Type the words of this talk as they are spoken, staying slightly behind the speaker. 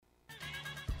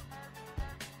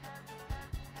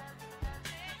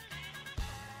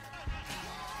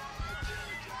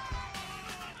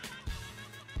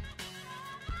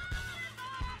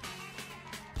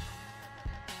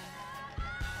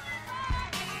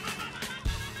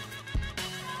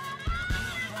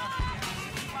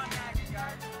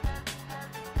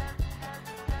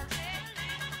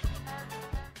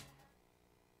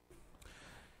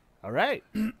All right,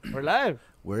 we're live.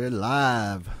 We're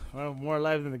live. We're more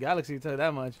live than the galaxy, tell you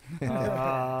that much.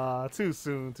 Too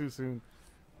soon.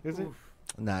 Is it?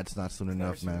 Nah, it's not soon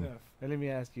enough, man. And let me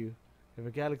ask you, if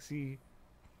a galaxy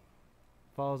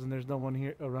falls and there's no one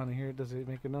here around here, does it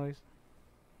make a noise?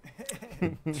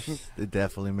 It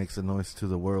definitely makes a noise to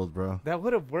the world, bro. That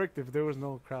would have worked if there was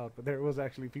no crowd, but there was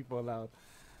actually people allowed.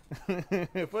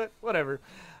 But whatever.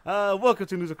 Welcome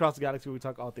to News Across the Galaxy, where we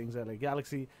talk all things LA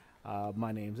Galaxy.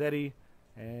 My name's Eddie,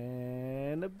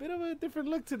 and a bit of a different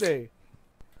look today.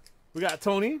 We got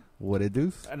Tony. What it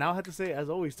do? And I'll have to say,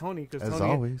 as always, Tony,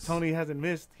 because Tony hasn't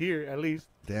missed here, at least.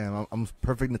 Damn, I'm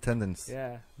perfect in attendance.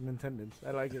 Yeah, in attendance.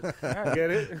 I like it. Get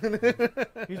it?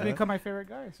 He's become my favorite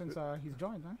guy since he's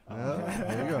joined, huh?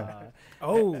 There you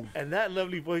go. And that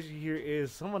lovely voice you hear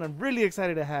is someone I'm really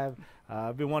excited to have.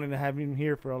 I've been wanting to have him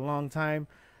here for a long time.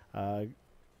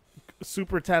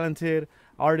 Super talented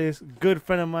artist, good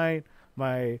friend of mine,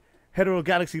 my Hetero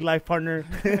Galaxy life partner,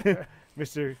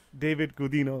 Mr. David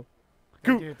Gudino.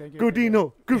 Thank you.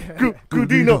 Gudino.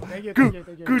 Thank you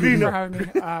Gudino. for having me.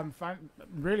 I'm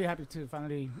really happy to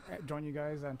finally join you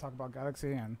guys and talk about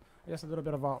Galaxy and I guess a little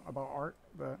bit about art,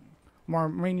 but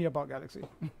mainly about Galaxy.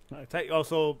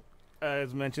 Also,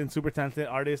 as mentioned, super talented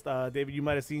artist. David, you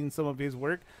might have seen some of his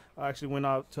work. Actually went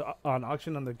out on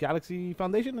auction on the Galaxy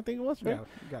Foundation, I think it was, right?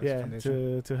 Yeah,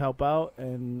 to help out,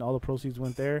 and all the proceeds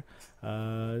went there.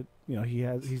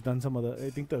 He's done some of the,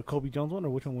 I think the Kobe Jones one, or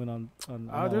which one went on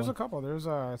there's a couple. There's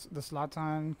the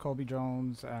Zlatan, Kobe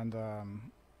Jones, and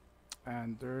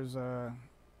there's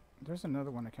another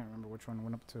one I can't remember which one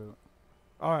went up to.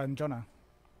 Oh, and Jonah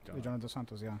Dos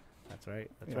Santos, yeah. That's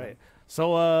right.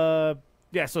 So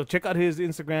so check out his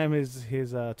Instagram,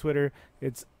 his Twitter.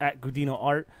 It's at Gudino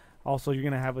Art. Also, you're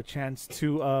gonna have a chance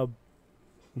to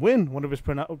win one of his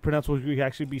printouts, which we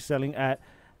actually be selling at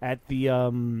the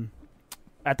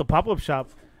pop-up shop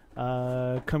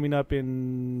coming up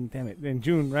in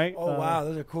June, right? Oh wow,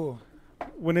 those are cool.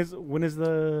 When is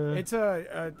the? It's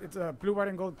a Blue, White,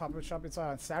 and Gold pop-up shop. It's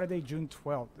Saturday, June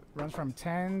 12th. It runs from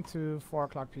 10 to 4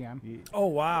 o'clock p.m. Yeah. Oh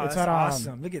wow, it's that's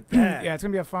awesome. Look at that. Yeah, it's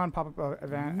gonna be a fun pop-up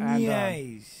event.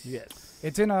 Nice. Yes.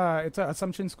 It's in it's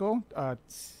Assumption School,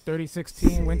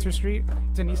 3016 Winter Street.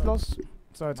 It's in East Los,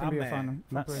 so it's gonna be a fun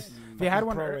place. They had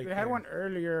one. They had one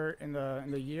earlier in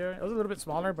the year. It was a little bit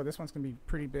smaller, but this one's gonna be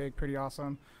pretty big, pretty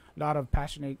awesome. A lot of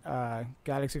passionate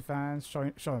Galaxy fans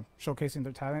showcasing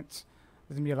their talents.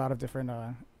 There's gonna be a lot of different,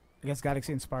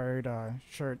 Galaxy-inspired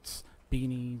shirts,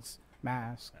 beanies,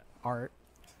 masks, art.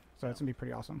 So it's gonna be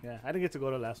pretty awesome. Yeah, I didn't get to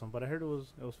go to the last one, but I heard it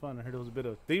was fun. I heard it was a bit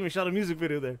of. They even shot a music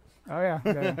video there. Oh yeah.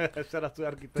 Shout out to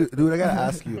Arquitecto. Dude, I gotta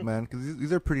ask you, man, because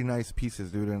these are pretty nice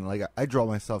pieces, dude. And like, I draw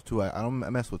myself too. I don't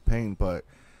mess with paint, but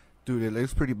dude, it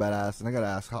looks pretty badass. And I gotta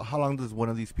ask, how long does one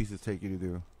of these pieces take you to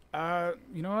do?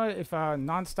 You know what? If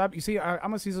nonstop, you see,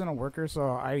 I'm a seasonal worker,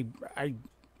 so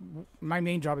my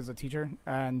main job is a teacher,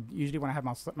 and usually when I have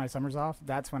my summers off,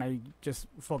 that's when I just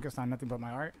focus on nothing but my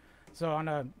art. So on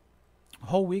a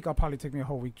whole week, I'll probably take me a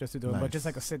whole week just to do it, but just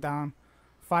like a sit down,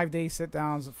 5 day sit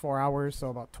downs, 4 hours,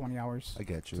 so about 20 hours. I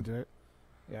get you to do it.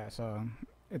 Yeah, so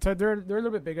they're a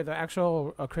little bit bigger. The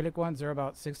actual acrylic ones, they're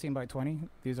about 16 by 20.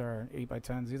 These are 8 by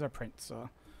 10s. These are prints, so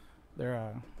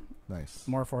they're nice,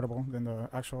 more affordable than the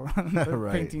actual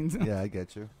right. paintings. Yeah, I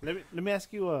get you. Let me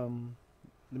ask you a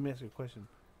question.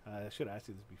 I should have asked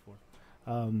you this before.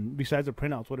 Besides the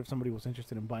printouts, what if somebody was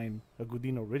interested in buying a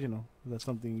Gudino original? Is that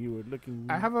something you were looking?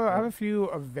 I have a few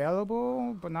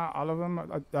available, but not all of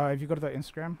them. If you go to the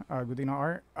Instagram, Gudino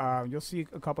Art, you'll see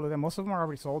a couple of them. Most of them are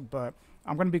already sold, but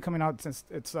I'm going to be coming out since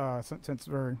since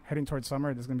we're heading towards summer.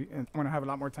 I'm going to have a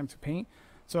lot more time to paint.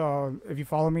 So if you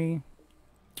follow me,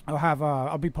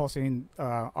 I'll be posting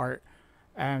art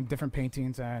and different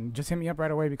paintings, and just hit me up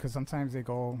right away because sometimes they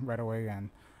go right away.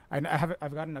 And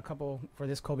I've gotten a couple for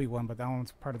this Kobe one, but that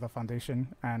one's part of the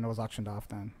foundation and it was auctioned off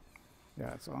then.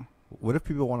 Yeah, so. What if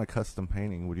people want a custom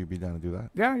painting? Would you be down to do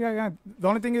that? Yeah. The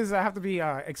only thing is I have to be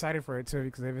excited for it too,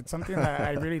 because if it's something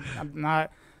that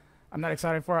I'm not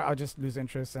excited for, I'll just lose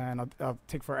interest and I'll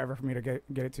take forever for me to get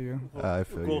it to you. I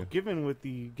feel you. Given with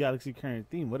the Galaxy current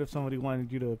theme, what if somebody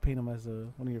wanted you to paint them as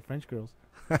one of your French girls?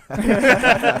 It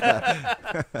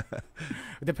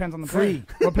depends on the player.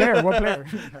 What player?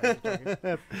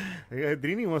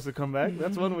 Drini wants to come back.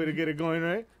 That's one way to get it going,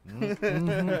 right?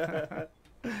 Mm-hmm.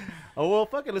 Oh well,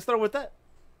 fuck it. Let's start with that.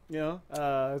 You know,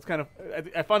 it's kind of.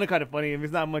 I found it kind of funny, and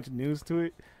there's not much news to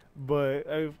it, but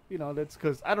that's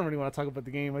because I don't really want to talk about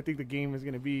the game. I think the game is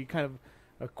going to be kind of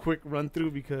a quick run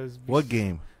through because. What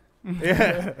game?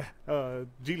 Yeah,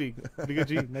 G League, Liga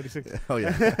G '96. Oh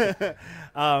yeah.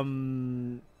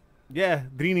 Yeah,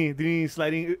 Drini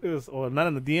sliding, or not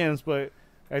in the DMs, but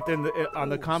right there on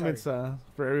the comments for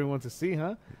everyone to see,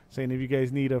 huh? Saying if you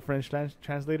guys need a French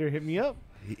translator, hit me up.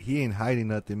 He ain't hiding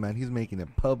nothing, man. He's making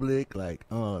it public. Like,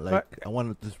 But- I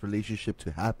want this relationship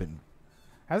to happen.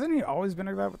 Hasn't he always been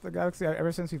like that with the Galaxy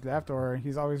ever since he's left, or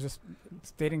he's always just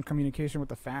stayed in communication with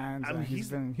the fans? I mean, he's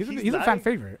he's a fan liked.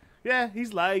 favorite. Yeah,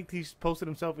 he's liked. He's posted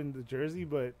himself in the jersey,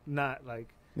 but not like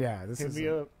Yeah, this hit is me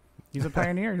up. he's a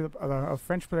pioneer. He's a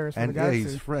French player for And the yeah, Galaxy.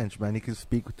 he's French, man. He can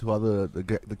speak to all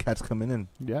the cats coming in.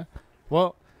 Yeah.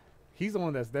 Well, he's the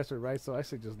one that's desperate, right? So I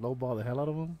should just lowball the hell out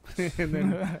of him, and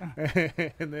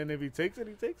then and then if he takes it,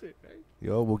 he takes it. Right?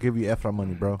 Yo, we'll give you Efra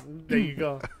money, bro. There you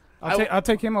go. I'll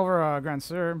take him over Grand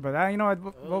Sir, but you know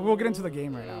what? We'll get into the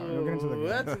game right now. We'll get into the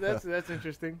game. That's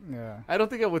interesting. Yeah, I don't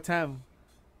think I would Tam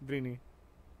Drini.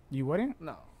 you wouldn't?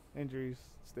 No, injuries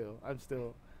still. I'm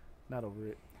still not over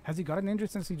it. Has he got an injury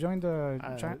since he joined the?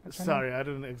 China? Sorry, I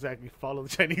didn't exactly follow the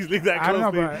Chinese league that I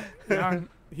don't closely. know, but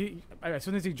he as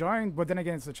soon as he joined, but then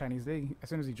again, it's the Chinese league. As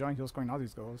soon as he joined, he was scoring all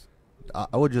these goals.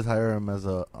 I would just hire him as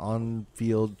a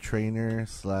on-field trainer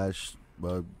 /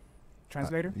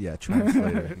 Translator yeah,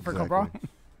 translator for exactly. Cabral.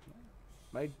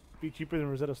 Might be cheaper than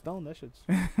Rosetta Stone. That shit's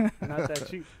not that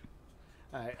cheap.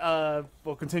 All right.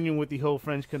 Well, continuing with the whole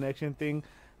French connection thing.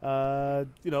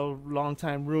 Long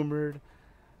time rumored.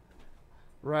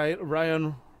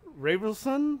 Ryan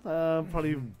Ravelson,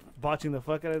 probably botching the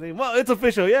fuck out of the name. Well, it's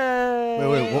official. Yay!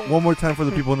 Wait, one more time for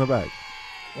the people in the back.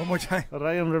 One more time.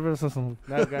 Ryan Ravelson.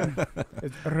 That guy.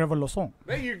 It's Revolution.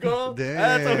 There you go. Damn.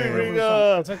 That's what we bring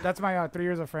up. That's my 3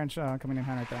 years of French coming in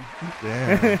hand right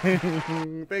Damn,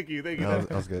 there. Thank you. that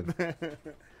was good.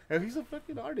 And he's a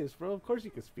fucking artist, bro. Of course he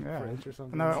can speak Yeah. French or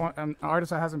something. No, an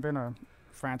artist that hasn't been to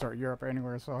France or Europe or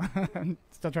anywhere, so I'm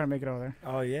still trying to make it over there.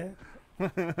 Oh yeah.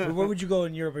 Where would you go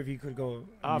in Europe if you could go? in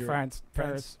Europe? France,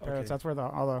 France? Paris. Okay. That's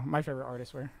where my favorite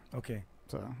artists were. Okay.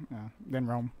 So yeah, then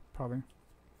Rome probably.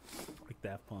 Like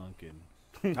Daft Punk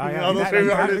and Oh, yeah, all those that- favorite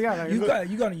that- artists. yeah, that-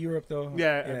 You got to Europe though.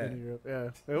 Yeah, I've been to Europe.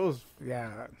 Yeah, it was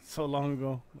yeah. so long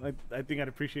ago. I think I'd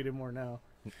appreciate it more now.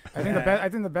 I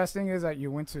think the best thing is that you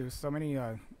went to so many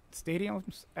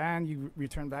stadiums and you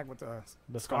returned back with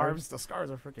the scarves. The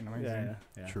scarves are freaking amazing.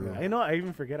 Yeah. True. I know. I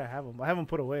even forget I have them. I have them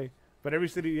put away. But every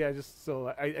city, just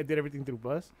so I did everything through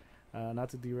bus. Not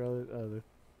to derail the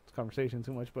conversation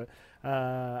too much, but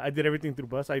I did everything through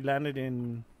bus. I landed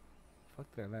in,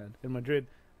 in Madrid,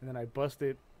 and then I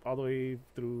busted all the way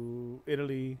through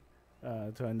Italy,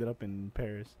 till I ended up in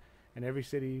Paris. And every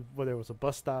city, whether it was a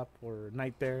bus stop or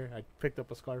night there, I picked up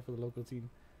a scarf for the local team.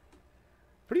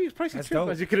 Pretty pricey That's trip, dope.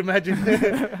 as you can imagine.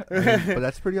 But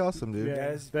that's pretty awesome, dude. Yeah,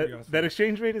 That's that pretty awesome. that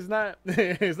exchange rate is not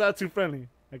is not too friendly.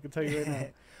 I can tell you right now.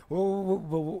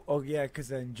 Oh yeah, because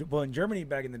in Germany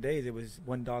back in the days it was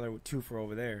 $1 with 2 for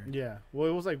over there. Yeah. Well,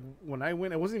 it was like when I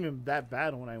went, it wasn't even that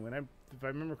bad when I went. If I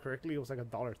remember correctly, it was like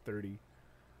 $1.30.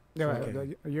 Yeah, Okay.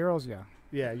 the euros, yeah.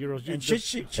 Yeah, euros. And The-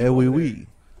 shit. Eh, oui, oui.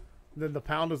 Then the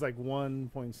pound was like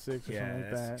 1.6 or Yeah, something like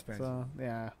that's that. expensive. So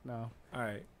yeah, no. All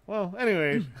right. Well,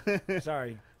 anyways,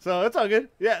 Sorry. so it's all good.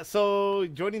 Yeah. So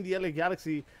joining the LA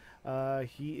Galaxy,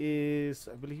 he is,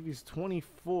 I believe he's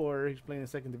 24. He's playing in the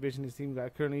second division. His team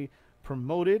got currently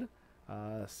promoted.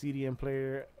 CDM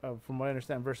player, from what I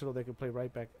understand, versatile. They could play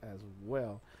right back as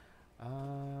well.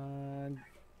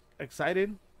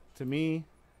 Excited. To me,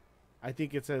 I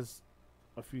think it says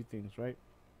a few things, right?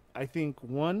 I think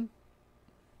one,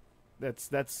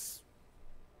 that's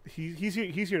he's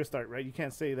here to start, right? You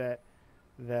can't say that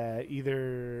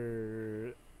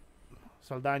either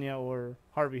Saldana or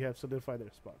Harvey have solidified their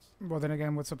spots. Well, then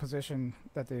again, what's the position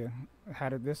that they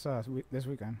had it this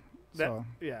weekend?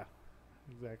 Yeah,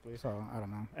 exactly. So I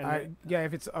don't know. And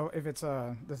If it's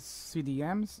the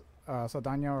CDMs,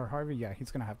 Saldana or Harvey, yeah,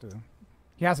 he's gonna have to.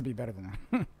 He has to be better than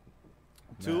that.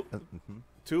 Two, Mhm.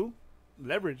 two,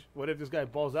 leverage. What if this guy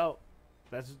balls out?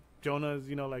 That's Jonah's.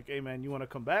 Like, hey man, you want to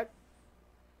come back?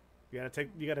 You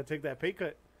gotta take that pay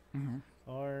cut, Mm-hmm.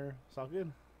 or it's all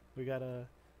good. We got a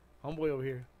homeboy over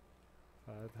here.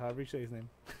 However you say his name,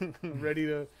 ready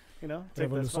to take that spot.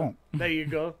 Revolution. There you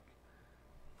go.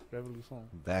 Revolution.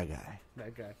 That guy.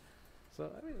 That guy.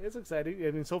 So I mean, it's exciting. I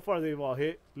mean, so far they've all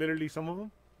hit. Literally, some of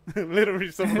them.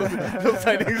 Literally, some of those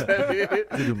signings have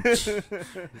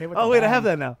hit. Oh wait, I have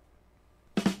that now.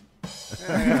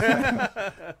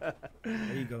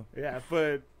 There you go. Yeah,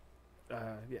 but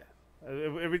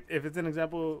if it's an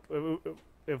example,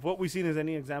 if what we've seen is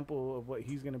any example of what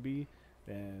he's gonna be,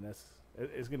 then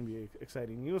it's gonna be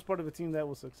exciting. He was part of a team that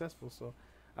was successful, so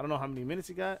I don't know how many minutes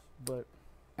he got, but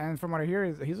And from what I hear,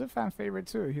 he's a fan favorite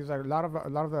too. He's like a lot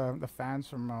of the fans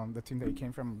from the team that he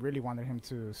came from really wanted him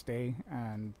to stay,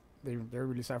 and they're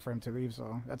really sad for him to leave.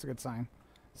 So that's a good sign.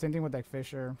 Same thing with like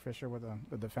Fisher with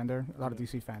the defender. A lot of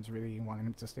DC fans really wanted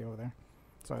him to stay over there.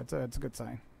 So it's a good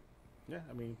sign. Yeah,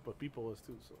 I mean, but people was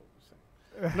too. So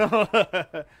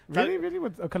no, Really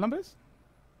with Columbus?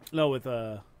 no, with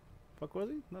fuck was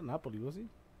he? Not Napoli, was he?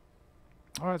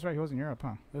 Oh, that's right. He was in Europe,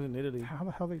 huh? He was in Italy. How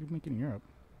the hell they make it in Europe?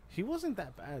 He wasn't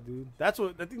that bad, dude. That's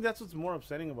what I think. That's what's more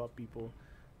upsetting about people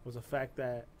was the fact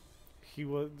that he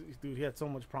had so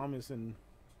much promise and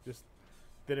just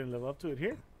didn't live up to it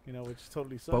here. You know, which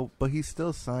totally sucks. But he's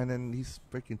still signed and he's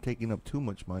freaking taking up too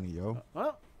much money, yo.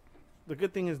 Well, the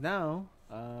good thing is now,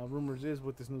 rumors is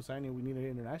with this new signing, we need an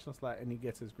international slot, and he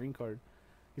gets his green card.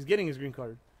 He's getting his green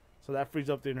card, so that frees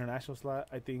up the international slot.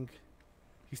 I think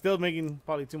he's still making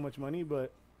probably too much money,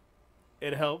 but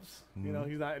it helps. You know, Mhm.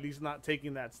 he's not at least not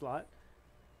taking that slot.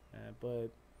 But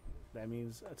that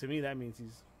means to me that means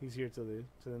he's here till the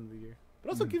end of the year. But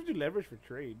also gives you leverage for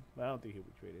trade. But I don't think he'll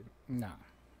be traded. No,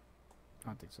 I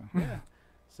don't think so. Yeah.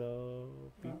 So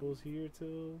people's here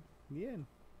till the end.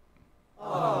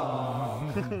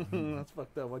 That's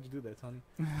fucked up. Why'd you do that, Tony?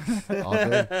 All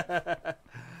day.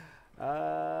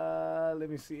 Let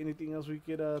me see. Anything else we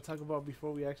could talk about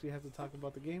before we actually have to talk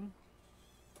about the game?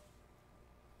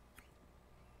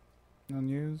 No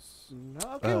news.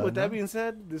 No. Okay. With that no. being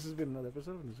said, this has been another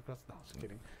episode of News Across. No, just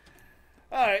kidding.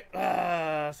 All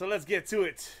right. So let's get to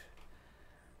it.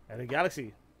 The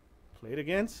Galaxy played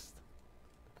against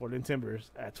the Portland Timbers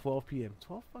at 12 p.m.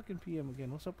 12 fucking p.m.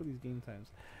 again. What's up with these game times?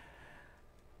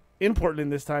 In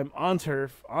Portland this time, on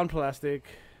turf, on plastic.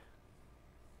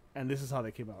 And this is how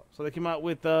they came out. So they came out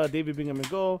with David Bingham in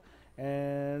goal,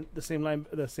 and the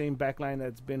same back line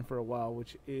that's been for a while,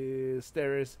 which is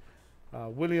Steris,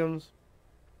 Williams,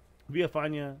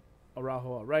 Villafana,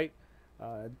 Araujo at right,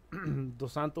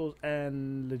 Dos Santos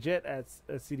and Leggett at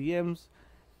CDMs,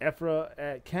 Efra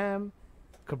at cam,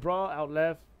 Cabral out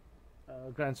left,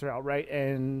 Grancer out right,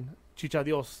 and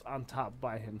Chichadios on top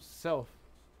by himself.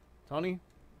 Tony,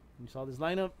 you saw this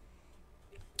lineup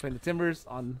playing the Timbers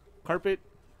on carpet.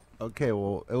 Okay,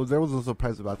 well, there was a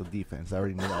surprise about the defense. I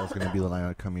already knew that was going to be the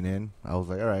lineup coming in. I was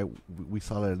like, all right, we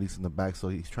saw that at least in the back, so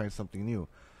he's trying something new.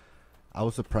 I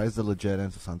was surprised that Leggett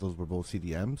and Santos were both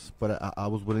CDMs, but I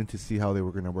was willing to see how they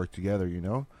were going to work together, you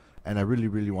know? And I really,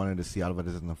 really wanted to see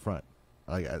Alvarez in the front.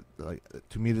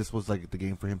 To me, this was like the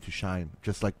game for him to shine,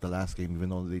 just like the last game, even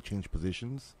though they changed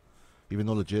positions. Even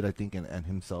though Leggett, I think, and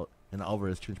himself and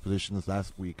Alvarez changed positions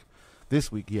last week.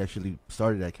 This week, he actually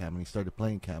started at cam, and he started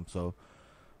playing cam, so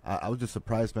I was just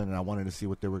surprised, man, and I wanted to see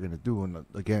what they were going to do. And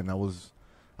again, I was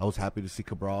happy to see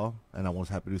Cabral, and I was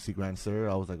happy to see Grancer.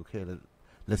 I was like, okay,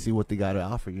 let's see what they got to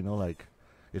offer. You know, like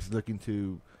it's looking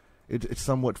to, it's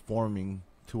somewhat forming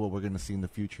to what we're going to see in the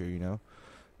future. You know,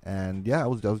 and yeah, I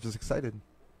was just excited.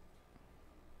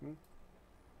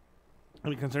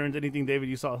 Any concerns? Anything, David?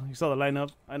 You saw the lineup.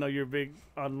 I know you're big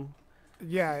on.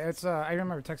 Yeah, it's. I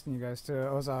remember texting you guys too.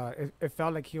 It was. It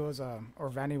felt like he was. Or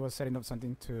Vanny was setting up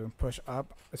something to push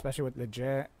up, especially with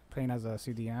Leggett playing as a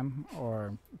CDM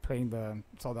or playing the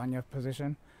Saldana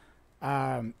position.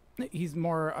 He's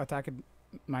more attacking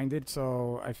minded,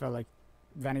 so I felt like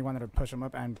Vanny wanted to push him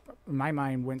up, and my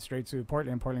mind went straight to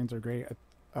Portland. Portland's a great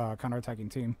counter-attacking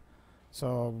team,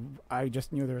 so I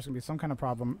just knew there was gonna be some kind of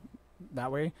problem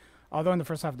that way. Although in the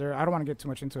first half, I don't want to get too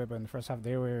much into it, but in the first half,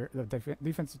 the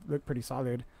defense looked pretty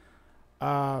solid.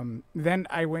 Then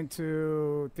I went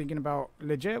to thinking about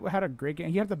Leggett had a great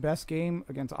game. He had the best game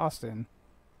against Austin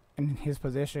in his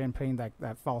position, playing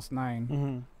that false 9.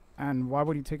 Mm-hmm. And why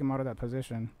would you take him out of that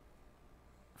position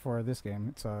for this game?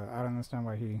 It's I don't understand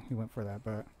why he went for that,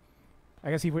 but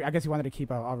I guess he wanted to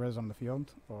keep Alvarez on the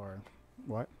field or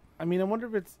what? I mean, I wonder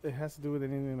if it has to do with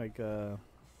anything like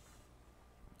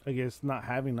I guess not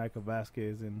having like a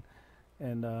Vasquez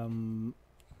and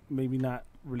maybe not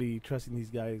really trusting these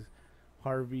guys,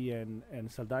 Harvey and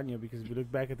Saldana, because if you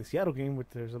look back at the Seattle game, which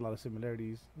there's a lot of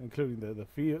similarities, including the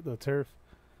field, the turf.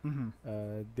 Mm-hmm.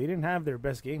 They didn't have their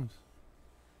best games.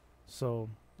 So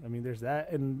I mean, there's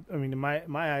that, and I mean, in my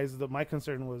eyes, my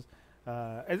concern was,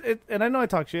 and I know I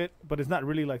talk shit, but it's not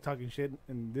really like talking shit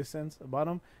in this sense about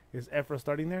him. Is Efra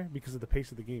starting there because of the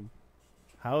pace of the game?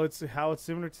 How it's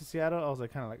similar to Seattle, I was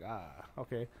like kind of like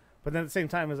okay, but then at the same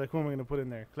time, it's like who am I going to put in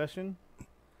there? Kleshin?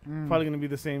 Probably going to be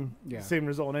the same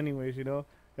result anyways. You know,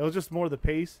 it was just more the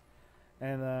pace,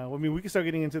 and I mean, we can start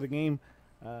getting into the game.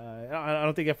 I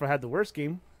don't think Efra had the worst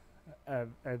game.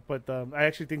 But I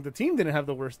actually think the team didn't have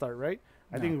the worst start, right?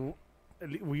 I think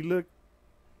we look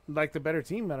like the better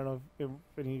team. I don't know if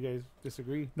any of you guys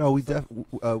disagree. No, we definitely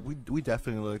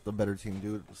look like the better team,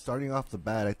 dude. Starting off the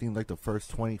bat, I think like the first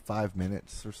 25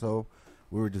 minutes or so,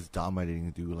 we were just dominating,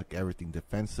 dude. Like everything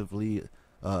defensively.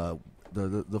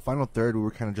 The final third, we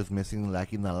were kind of just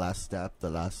lacking the last step, the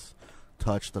last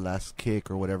touch, the last kick,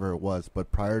 or whatever it was.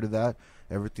 But prior to that,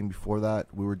 everything before that,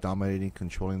 we were dominating,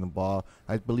 controlling the ball.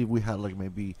 I believe we had like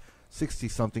maybe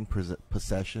 60-something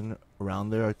possession around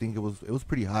there. I think it was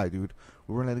pretty high, dude.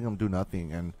 We weren't letting them do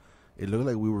nothing, and it looked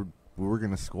like we were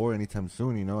gonna score anytime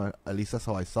soon. You know, at least that's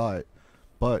how I saw it.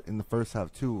 But in the first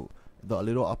half too, the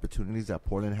little opportunities that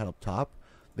Portland had up top,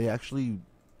 they actually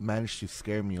managed to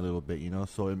scare me a little bit. You know,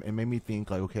 so it made me think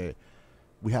like, okay,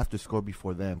 we have to score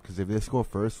before them, because if they score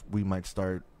first, we might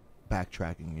start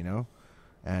backtracking. You know,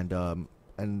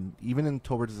 and even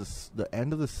towards the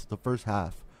end of the first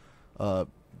half,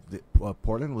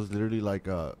 Portland was literally like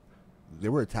they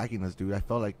were attacking us, dude. I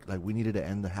felt like we needed to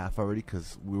end the half already,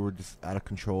 because we were just out of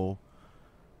control,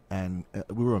 and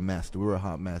we were a mess. We were a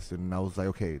hot mess, and I was like,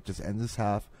 okay, just end this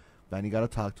half. Vanny got to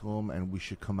talk to him, and we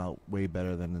should come out way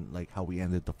better than like how we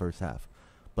ended the first half.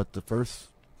 But the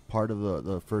first part of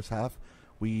the first half,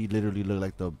 we literally looked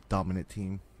like the dominant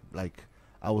team. Like,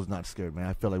 I was not scared, man.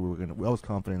 I felt like I was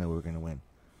confident that we were gonna win,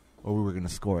 or we were gonna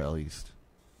score at least.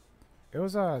 It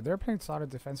was they're playing solid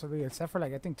defensively, except for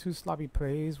like I think 2 sloppy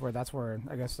plays where that's where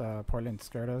I guess Portland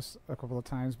scared us a couple of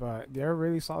times. But they're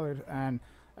really solid, and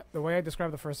the way I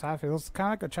described the first half, it was kind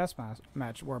of like a chess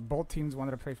match where both teams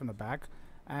wanted to play from the back,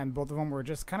 and both of them were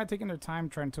just kind of taking their time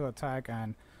trying to attack.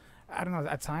 And I don't know,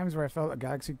 at times where I felt like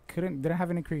Galaxy didn't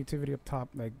have any creativity up top,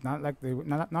 like not like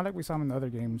we saw them in the other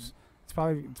games. It's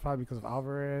probably because of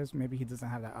Alvarez. Maybe he doesn't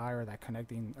have that eye or that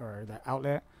connecting or that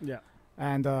outlet. Yeah.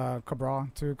 And Cabral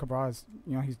too. Cabral is,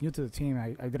 he's new to the team.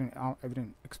 I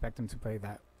didn't expect him to play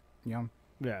that, Yeah.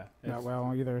 that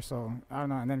well either. So I don't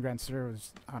know. And then Grant Sir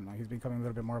was, I don't know. He's becoming a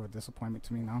little bit more of a disappointment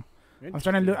to me now. I'm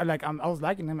starting to I was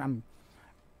liking him.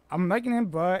 I'm liking him,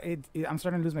 but I'm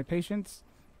starting to lose my patience,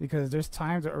 because there's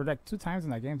times, or like 2 times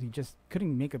in that game, he just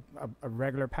couldn't make a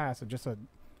regular pass, or just a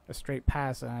straight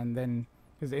pass, and then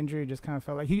his injury just kind of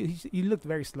felt like he looked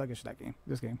very sluggish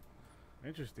this game.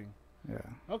 Interesting. Yeah.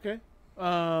 Okay.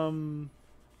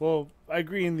 Well, I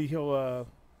agree in the whole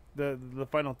the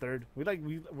final third. We're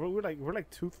like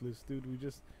toothless, dude.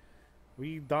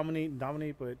 We dominate,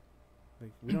 but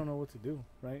like we don't know what to do,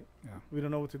 right? Yeah. We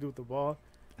don't know what to do with the ball.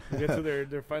 We get to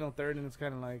their final third, and it's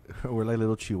kind of like We're like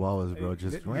little chihuahuas, bro.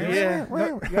 Just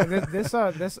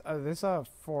This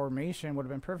formation would have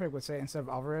been perfect with, say, instead of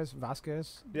Alvarez,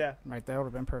 Vasquez. yeah. Right, that would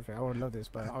have been perfect. I would love this,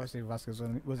 but obviously Vasquez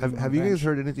was. Have you guys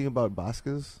heard anything about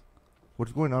Vasquez?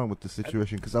 What's going on with the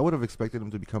situation? Because I would have expected him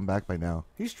to come back by now.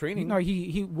 He's training. No,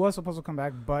 he was supposed to come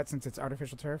back, but since it's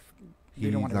artificial turf,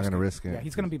 He's not going to risk it. Yeah,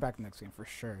 he's going to be back next game for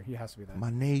sure. He has to be there. My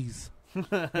knees.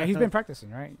 Yeah, he's been practicing,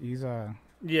 right? He's Yeah.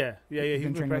 He's been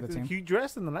been training with the practicing. team. He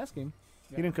dressed in the last game.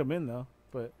 Yeah. He didn't come in though,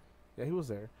 but yeah, he was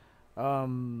there.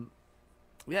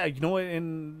 Yeah, you know what?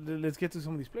 And let's get to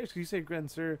some of these players. 'Cause you say Grand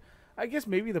Sir, I guess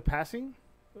maybe the passing,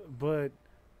 but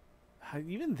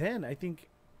even then, I think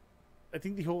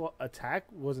the whole attack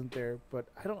wasn't there. But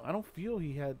I don't feel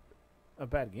he had a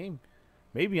bad game.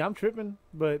 Maybe I'm tripping,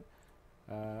 but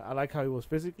I like how he was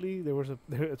physically.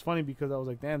 It's funny because I was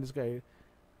like, damn, this guy.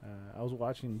 I was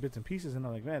watching bits and pieces, and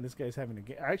I'm like, man, this guy's having a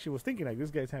game. I actually was thinking like, this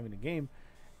guy's having a game,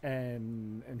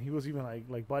 and he was even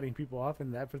like bodying people off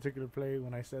in that particular play.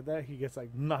 When I said that, he gets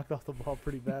like knocked off the ball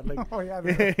pretty bad. Like, oh yeah,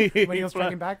 when he was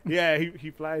striking back. Yeah, he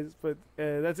flies. But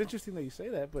that's interesting that you say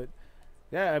that. But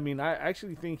yeah, I mean, I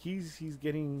actually think he's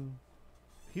getting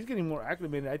more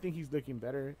acclimated. I think he's looking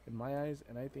better in my eyes,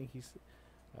 and I think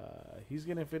he's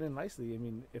gonna fit in nicely. I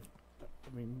mean,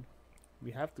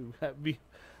 we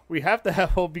have to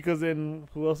have hope, because then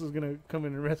who else is gonna come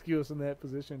in and rescue us in that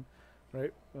position,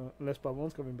 right? Unless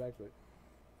Pavon's coming back, but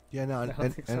Yeah, no, I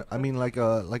don't think so. and I mean, like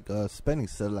Spenny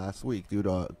said last week, dude.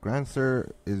 Grand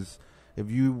Sir is, if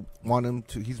you want him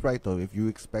to, he's right though. If you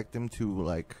expect him to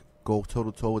like go toe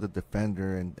to toe with a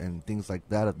defender and things like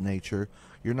that of nature,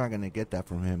 you're not gonna get that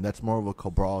from him. That's more of a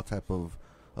Cabral type of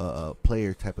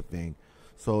player type of thing.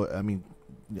 So I mean,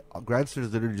 Grand Sir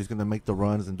is literally just gonna make the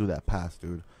runs and do that pass,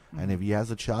 dude. And if he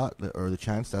has a shot or the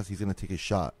chance, he's gonna take his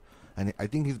shot. And I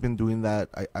think he's been doing that.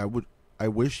 I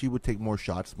wish he would take more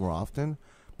shots more often.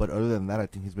 But other than that, I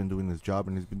think he's been doing his job,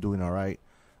 and he's been doing all right.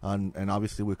 And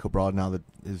obviously with Cabral now that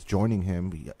is joining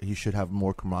him, he should have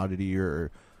more camaraderie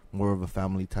or more of a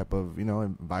family type of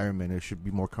environment. It should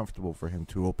be more comfortable for him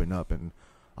to open up and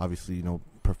obviously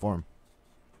perform.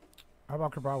 How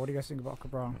about Cabral? What do you guys think about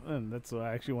Cabral? and that's what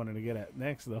I actually wanted to get at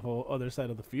next. The whole other side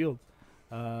of the field.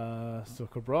 So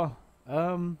Cabral,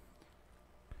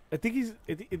 I think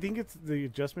it's the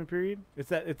adjustment period. It's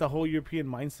the whole European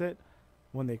mindset.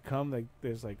 when they come, like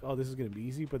there's like, oh, this is gonna be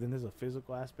easy, but then there's a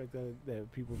physical aspect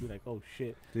that people be like, oh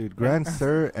shit. Dude, Grand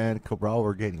Sir and Cabral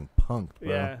were getting punked, bro.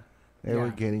 Yeah, They were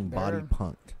Yeah. getting body They're-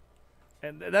 punked.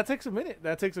 and that takes a minute.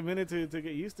 That takes a minute to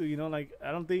get used to. You know, like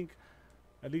I don't think,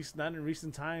 at least not in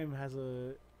recent time, has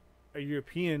a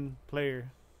European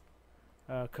player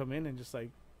come in and just like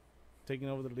taking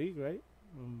over the league, right?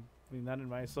 I mean, not in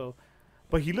my so,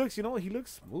 but he looks, he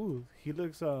looks smooth. He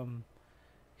looks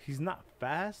he's not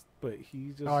fast, but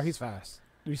he's just. Oh, he's fast.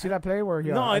 Do you see that play where he?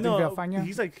 No, I know. Villafaña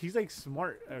He's like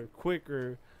smart or quick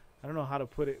or I don't know how to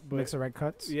put it, but makes the right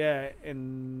cuts. yeah,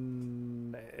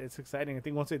 and it's exciting. I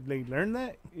think once they learn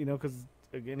that, because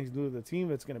again he's new to the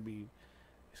team, it's gonna be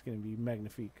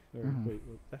magnifique. Or Mhm. wait,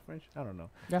 was that French? I don't know.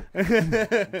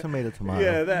 Yeah. Tomato.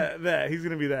 Yeah, that he's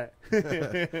gonna be that.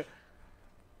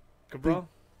 Cabral.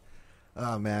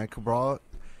 Oh man, Cabral.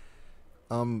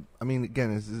 I mean,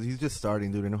 again, he's just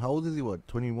starting, dude. And how old is he? What,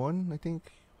 21? I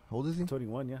think. How old is he?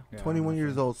 21, yeah. Yeah, 21 I'm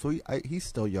years sure. old. So he's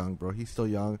still young, bro. He's still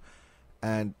young,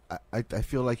 and I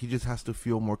feel like he just has to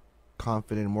feel more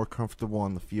confident, more comfortable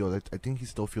on the field. I think he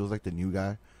still feels like the new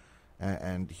guy,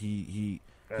 and he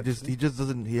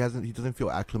doesn't feel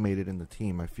acclimated in the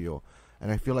team. I feel,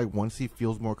 and I feel like once he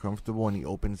feels more comfortable and he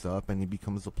opens up and he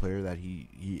becomes the player that he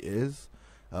is,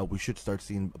 we should start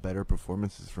seeing better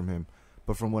performances from him.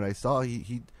 But from what I saw,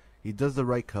 he does the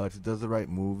right cuts, he does the right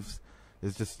moves.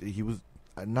 It's just he was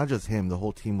not just him. The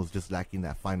whole team was just lacking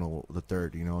that the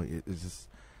third. It's just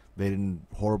they didn't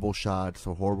horrible shots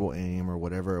or horrible aim or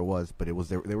whatever it was. But it was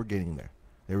they were getting there.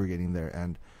 They were getting there,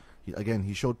 and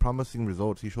he showed promising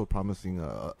results. He showed promising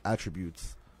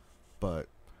attributes. But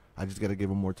I just gotta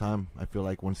give him more time. I feel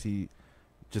like once he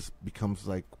just becomes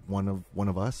like one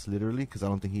of us, literally, because I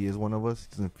don't think he is one of us.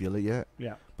 He doesn't feel it yet.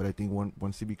 Yeah. But I think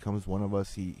once he becomes one of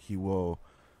us, he will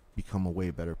become a way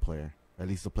better player. At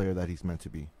least the player that he's meant to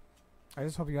be. I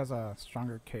just hope he has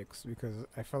stronger kicks because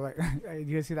I feel like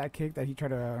you guys see that kick that he tried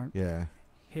to Yeah.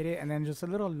 hit it and then just a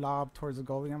little lob towards the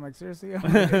goalie. I'm like, seriously?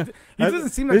 He doesn't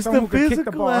seem like It's someone the who could kick the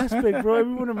physical ball. aspect, bro.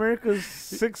 Everyone in America is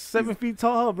 6-7 feet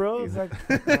tall, bro. He's like,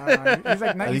 he's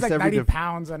like least every 90 def-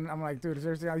 pounds, and I'm like, dude,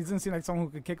 seriously, he doesn't seem like someone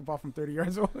who could kick a ball from 30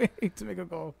 yards away to make a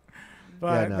goal.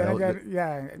 But no, then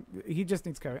again, he just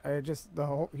needs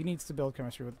he needs to build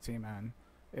chemistry with the team, man.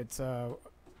 It's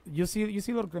you see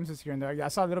little glimpses here and there. Yeah, I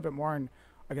saw a little bit more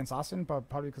against Austin, but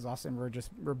probably because Austin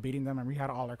we're beating them and we had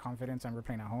all our confidence and we're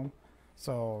playing at home.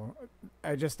 So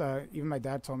I just even my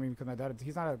dad told me, because my dad,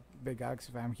 he's not a big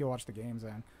Galaxy fan, he'll watch the games,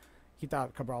 and he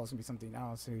thought Cabral was gonna be something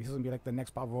else. He was gonna be like the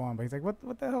next Pavon, but he's like,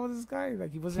 what the hell is this guy?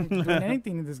 Like, he wasn't doing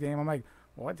anything in this game. I'm like,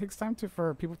 well, it takes time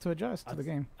for people to adjust to the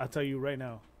game. I'll tell you right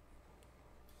now.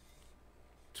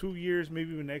 2 years,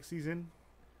 maybe even next season,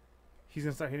 he's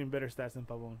gonna start hitting better stats than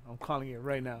Pavon. I'm calling it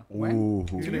right now. When? Ooh.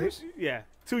 He's 2 gonna years? hit,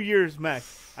 2 years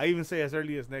max. I even say as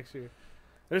early as next year.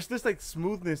 There's this like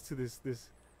smoothness to this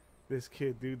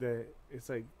kid, dude. That it's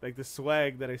like the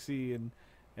swag that I see, and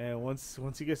once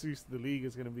he gets used to the league,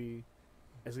 it's gonna be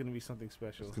something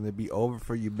special. It's gonna be over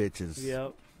for you bitches.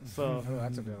 Yep. So Oh,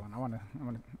 that's a good one.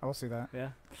 I will see that. yeah,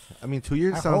 I mean, 2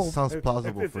 years I sounds hope.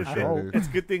 plausible for I sure. hope. dude. it's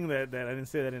a good thing that I didn't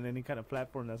say that in any kind of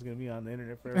platform that's gonna be on the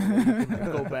internet forever. You can,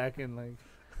 like, go back and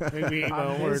like maybe my On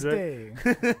own words, this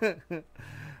right? day,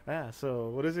 Yeah. So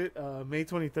what is it? May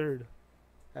 23rd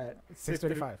at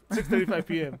 6:35. 6:35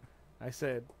 p.m. I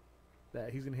said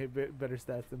that he's gonna hit better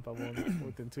stats than Pavon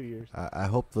within 2 years. I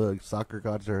hope the soccer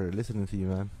gods are listening to you,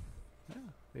 man. Yeah,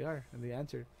 they are, and they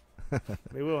answer.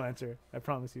 They will answer. I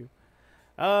promise you.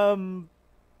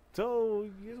 So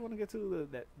you guys want to get to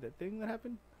that thing that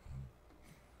happened?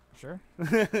 Sure.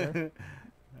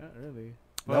 Not really.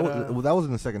 That was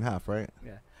in the second half, right?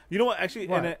 You know what? Actually,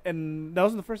 What? and that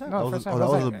was in the first half. No, that was, first half, that that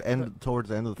was was the like- end towards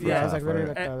the end of the first Yeah, it half, was like literally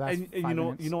right? like the last and 5 you know,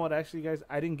 minutes. you know what? Actually, guys,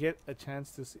 I didn't get a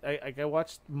chance to see. I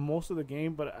watched most of the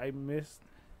game, but I missed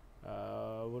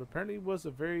what apparently was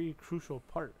a very crucial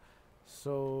part.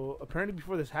 So apparently,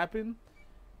 before this happened,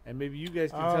 and maybe you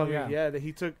guys can Oh, tell yeah. me, that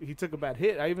he took a bad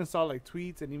hit. I even saw like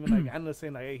tweets and even like analysts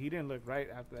saying like, hey, he didn't look right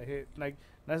after that hit. Like,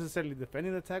 not necessarily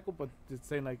defending the tackle, but just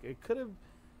saying like it could have,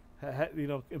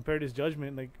 impaired his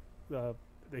judgment, like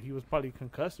that he was probably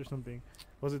concussed or something.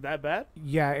 Was it that bad?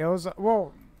 Yeah, it was.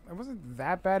 Well, it wasn't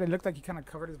that bad. It looked like he kind of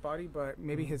covered his body, but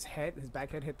maybe his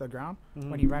back head hit the ground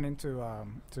when he ran into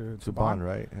To Bond,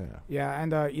 right? Yeah. Yeah,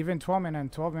 and even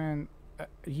Twelman,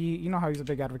 he, you know how he's a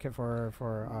big advocate for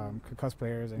concussed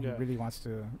players, and Yeah. he really wants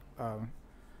to.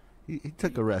 He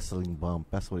took a wrestling bump.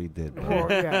 That's what he did. bro. Well,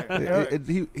 yeah,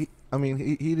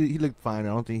 He looked fine. I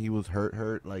don't think he was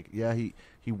hurt. Like, yeah, he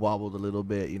wobbled a little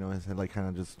bit. His head like kind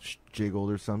of just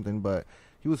jiggled or something. But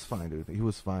he was fine, dude. He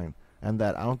was fine. and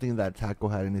that I don't think that tackle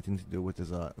had anything to do with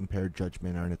his impaired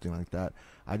judgment or anything like that.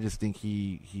 I just think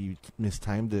he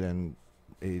mistimed it and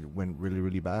it went really,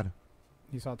 really bad.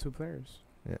 He saw two players.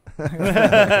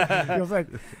 Yeah. He was like,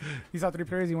 he saw three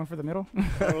players. He went for the middle.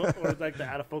 or like the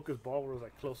out of focus ball where it was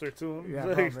like closer to him. Yeah,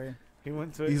 Like, probably. he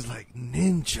went to it. He's like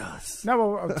ninjas.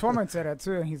 No, but Torment said that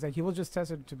too. And he's like, he was just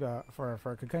tested to for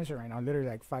a concussion right now, literally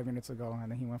like 5 minutes ago,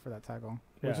 and then he went for that tackle.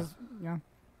 Which Yeah. is, yeah.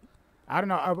 I don't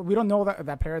know. We don't know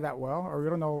that player that well, or we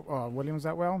don't know Williams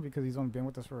that well because he's only been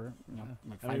with us for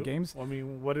like I 5 mean, games. I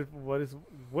mean, what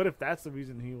if that's the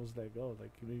reason he was let go? Like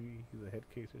maybe he's a head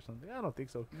case or something. I don't think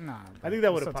so. Nah, I think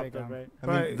that would still have take popped up, him. right? I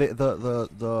But- mean,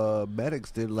 the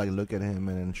medics did like look at him,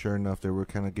 and sure enough, they were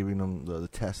kind of giving him the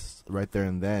tests right there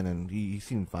and then, and he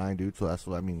seemed fine, dude. So that's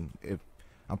what I mean. If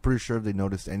I'm pretty sure if they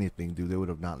noticed anything, dude, they would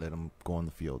have not let him go on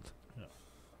the field.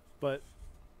 But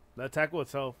that tackle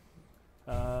itself,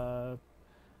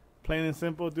 plain and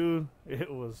simple, dude. It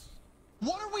was.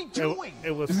 What are we doing?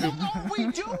 It was What stupid. are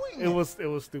we doing? It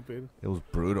was stupid. It was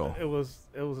brutal. It was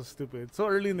a stupid. So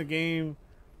early in the game,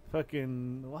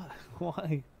 fucking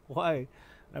why?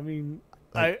 I mean,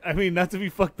 I mean, not to be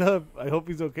fucked up. I hope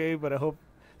he's okay, but I hope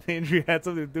the injury had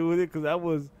something to do with it because that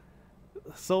was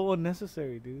so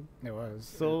unnecessary, dude. It was.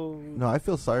 So No, I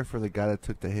feel sorry for the guy that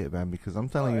took the hit, man, because I'm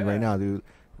telling Oh, you yeah. right now, dude.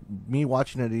 Me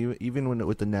watching it, even when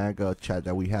with the NAG chat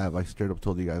that we have, I straight up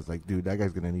told you guys, like, dude, that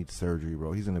guy's gonna need surgery,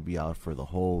 bro. He's gonna be out for the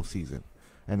whole season,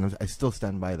 and I still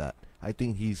stand by that. I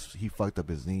think he fucked up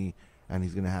his knee, and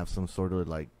he's gonna have some sort of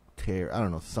like tear. I don't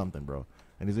know, something, bro,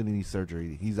 and he's gonna need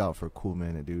surgery. He's out for a cool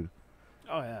minute, dude.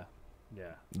 oh yeah,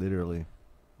 Literally.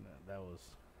 that was.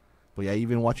 But yeah,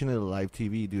 even watching it on live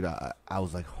TV, dude, I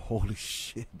was like, holy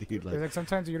shit, dude. Like, It's like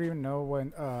sometimes you don't even know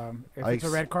when if I it's a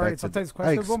red card. It's sometimes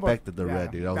questionable. I expected the but,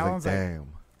 red, dude. I was that like, one's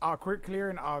damn, quick, clear,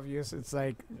 and obvious. It's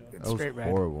like Yeah. it's that was straight red.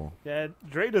 horrible. Yeah,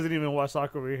 Dre doesn't even watch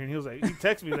soccer over here, and he was like, he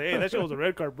texted me like, "Hey, that shit was a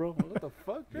red card, bro." What the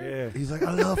fuck, Dre? Yeah, He's like,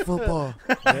 I love football.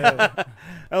 yeah.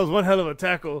 That was one hell of a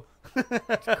tackle.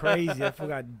 It's crazy. I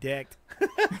forgot decked.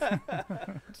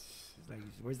 It's like,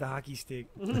 where's the hockey stick?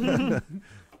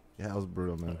 Yeah, that was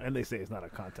brutal, man. And they say it's not a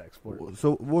contact sport.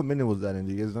 So, what minute was that in?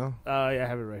 Do you guys know? Yeah, I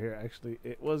have it right here. Actually,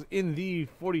 it was in the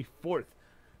 44th.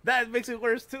 That makes it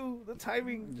worse too. The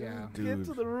timing. Yeah. Dude. Get Dude.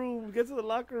 to the room. Get to the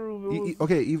locker room. It was,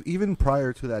 Okay, even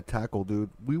prior to that tackle, dude,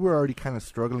 we were already kind of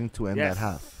struggling to end yes, that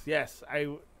half. Yes, I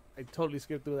totally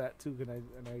skipped through that too, and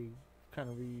I kind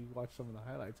of rewatched some of the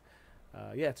highlights.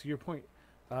 Yeah, to your point,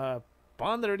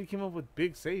 Bond already came up with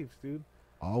big saves, dude.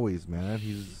 Always, man.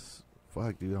 He's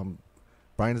fuck, dude.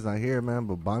 Brian's not here, man,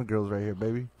 but Bond girl's right here,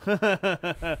 baby.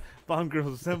 Bond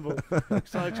girls assemble.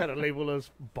 So I try to label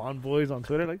us Bond boys on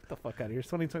Twitter. Like, get the fuck out of here. It's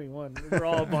 2021. We're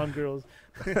all Bond girls.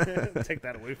 Take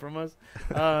that away from us.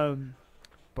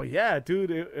 But yeah, dude,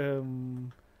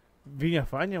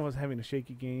 Villafaña was having a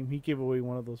shaky game. He gave away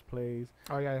one of those plays.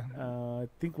 Oh yeah. I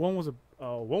think one was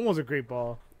a great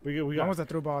ball. We got One was a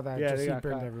through ball that Yeah, just they he got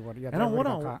burned caught. everybody. Yeah, and on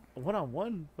everybody got caught.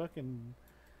 one fucking.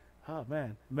 Oh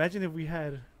man! Imagine if we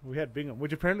had Bingham,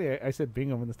 which apparently I said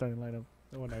Bingham in the starting lineup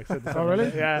when I said the Oh,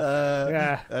 really? Yeah,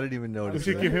 yeah. I didn't even We notice.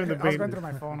 should that. give him the I was bait. going through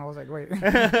my phone. I was like, wait.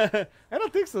 I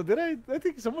don't think so. Did I? I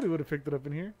think somebody would have picked it up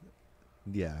in here.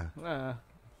 Yeah. Oh,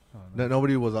 No,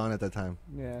 nobody was on at that time.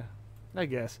 Yeah, I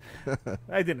guess.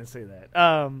 I didn't say that.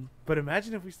 But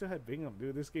imagine if we still had Bingham,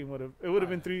 dude. This game would have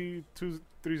been 3-0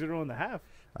 in the half.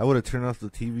 I would have turned off the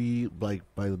TV like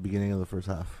by the beginning of the first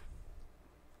half.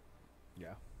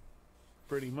 Yeah,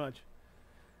 pretty much.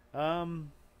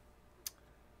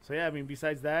 So yeah, I mean,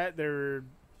 besides that, there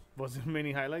wasn't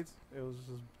many highlights. It was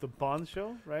just the Bond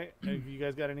show, right? Have you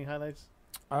guys got any highlights?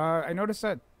 I noticed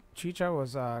that Chicha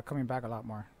was coming back a lot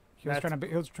more. He was trying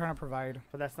to provide.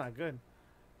 But that's not good.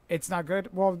 It's not good.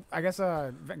 Well, I guess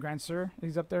Grand Sir,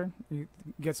 he's up there. He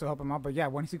gets to help him out. But yeah,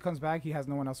 once he comes back, he has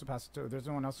no one else to pass it to. There's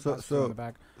no one else to pass it to in the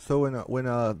back. So when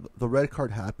the red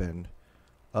card happened,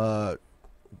 what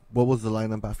was the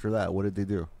lineup after that? What did they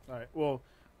do? All right. Well,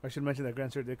 I should mention that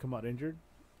Grand Sir did come out injured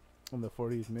on the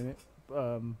 40th minute.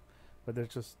 But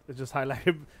it's just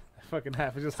highlighted fucking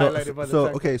half. It's just highlighted by the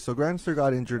tackle. Okay, so Grandster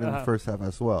got injured in the Uh-huh. first half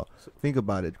as well. Think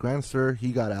about it. Grandster,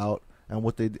 he got out, and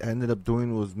what they ended up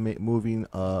doing was moving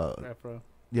Efra.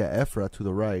 Efra to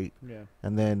the right, Yeah.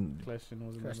 and then Question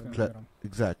was in Question the in Cle- the middle.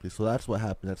 exactly. So that's what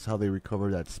happened. That's how they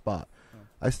recovered that spot. Oh.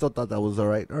 I still thought that was all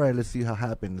right. All right, let's see how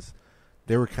happens.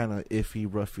 They were kind of iffy,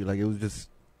 roughy. Like it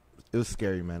was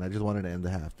scary, man. I just wanted to end the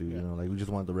half, dude. Yeah. You know, like we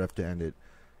just wanted the ref to end it,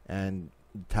 and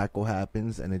tackle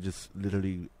happens, and it just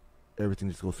literally everything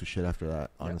just goes to shit after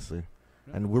that. Honestly.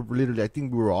 Yeah. And we're literally, I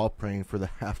think we were all praying for the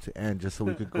half to end just so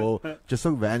we could go, just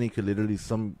so Vanny could literally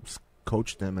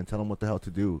coach them and tell them what the hell to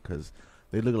do, because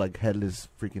They look like headless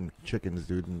freaking chickens,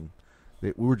 dude. And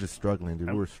we were just struggling,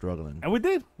 dude. We were struggling. And we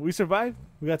did. We survived.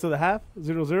 We got to the half,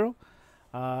 0-0.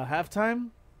 Halftime,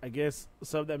 I guess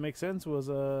sub that makes sense was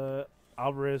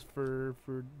Alvarez for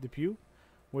Depew,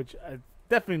 which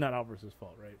definitely not Alvarez's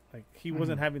fault, right? Like, he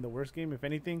wasn't having the worst game. If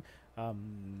anything,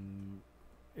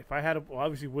 if I had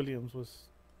obviously Williams was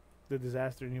the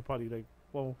disaster, and he probably like,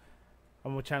 well,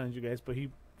 I'm gonna challenge you guys, but he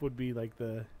would be like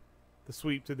the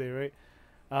sweep today, right?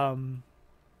 I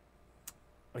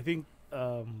think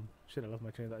shit, I lost my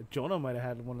train of thought. Jonah might have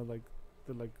had one of like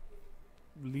the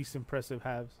least impressive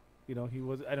halves. You know,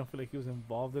 I don't feel like he was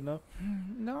involved enough.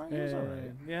 No, he was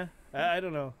alright. Yeah, I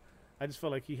don't know. I just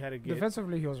felt like he had to get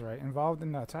Defensively, he was right. Involved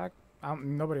in the attack,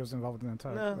 nobody was involved in the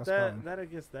attack. No, That's the problem. that I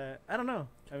guess that I don't know.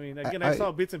 I mean, again, I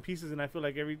saw bits and pieces, and I feel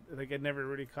like I never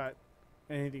really caught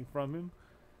anything from him,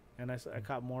 and I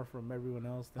caught more from everyone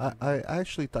else. I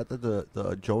actually thought that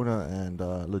the Jonah and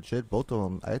legit both of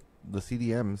them, the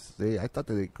CDMs, I thought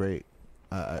they did great.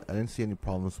 I didn't see any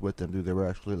problems with them, dude. They were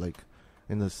actually like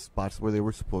in the spots where they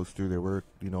were supposed to. They were,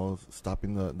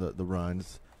 stopping the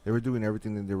runs. They were doing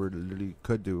everything that they were literally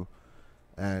could do,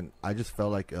 and I just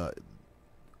felt like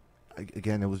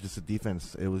again, it was just a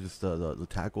defense. It was just the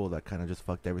tackle that kind of just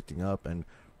fucked everything up, and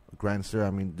Grand Sir,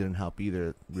 I mean, didn't help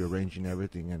either, rearranging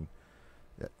everything, and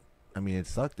I mean, it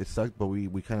sucked, but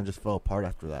we kind of just fell apart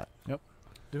after that. Yep.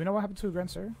 Do we know what happened to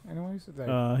Grand Sir? Anyways,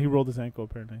 he rolled his ankle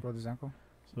apparently. rolled his ankle.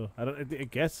 So I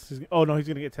guess. He's gonna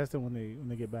get tested when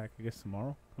they get back. I guess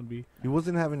tomorrow would be. He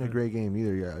wasn't having a great game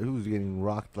either. Yeah, he was getting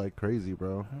rocked like crazy,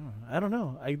 bro. I don't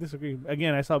know. I disagree.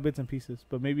 Again, I saw bits and pieces,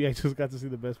 but maybe I just got to see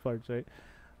the best parts, right?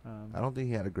 I don't think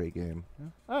he had a great game. Yeah.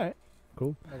 All right,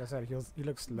 cool. Like I said, he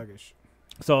looks sluggish.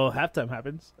 So halftime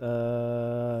happens.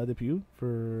 The Pew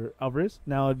for Alvarez.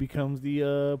 Now it becomes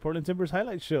the Portland Timbers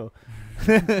highlight show.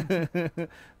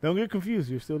 Don't get confused.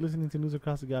 You're still listening to News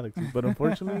Across the Galaxy, but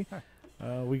unfortunately,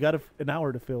 we got an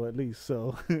hour to fill at least.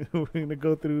 So we're gonna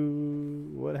go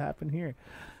through what happened here.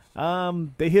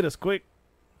 They hit us quick.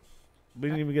 We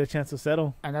didn't even get a chance to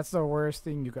settle. And that's the worst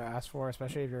thing you could ask for,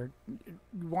 especially if you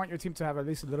want your team to have at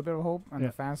least a little bit of hope, and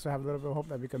the fans to have a little bit of hope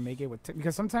that we can make it with.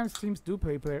 Because sometimes teams do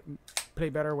play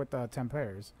better with 10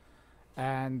 players,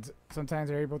 and sometimes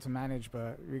they're able to manage.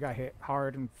 But we got hit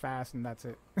hard and fast, and that's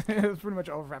it. It was pretty much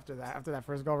over after that. After that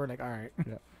first goal, we're like, all right.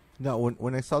 Yeah. No,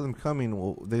 when I saw them coming,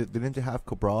 well, they didn't have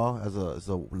Cabral as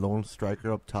a lone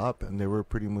striker up top, and they were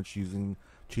pretty much using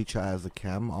Chicha as a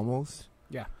cam almost.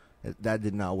 Yeah. That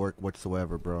did not work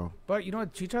whatsoever, bro. But you know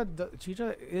what, Chicha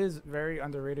is very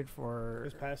underrated for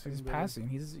his passing. His passing.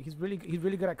 He's really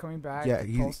good at coming back,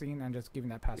 pulsing, and just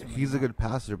giving that pass. He's a good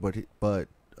passer, but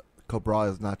Cabral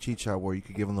is not Chicha, where you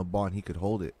could give him the ball and he could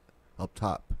hold it up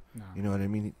top. No. You know what I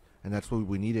mean? And that's what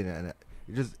we needed, and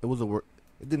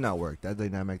it did not work. That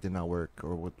dynamic did not work,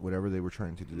 or whatever they were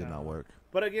trying to do did not work.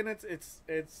 But again,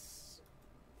 it's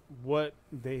what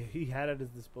he had at his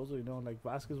disposal. You know, like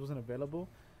Vasquez wasn't available.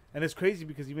 And it's crazy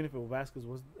because even if Vasquez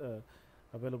was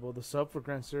available, the sub for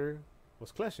Grand Sir was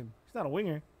Kleshin. He's not a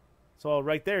winger. So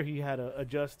right there, he had to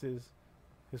adjust his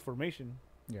formation.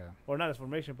 Yeah. Or not his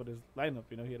formation, but his lineup.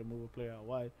 You know, he had to move a player out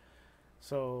wide.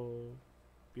 So,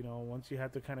 you know, once you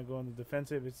have to kind of go on the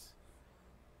defensive,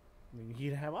 he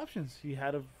didn't have options. He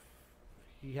had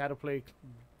to play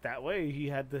that way. He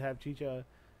had to have Chicha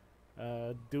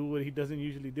do what he doesn't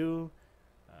usually do.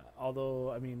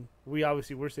 Although, I mean,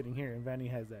 we're sitting here and Vanny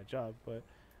has that job. But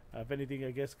if anything, I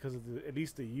guess because of at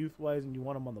least the youth-wise and you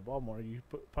want him on the ball more, you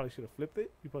probably should have flipped it.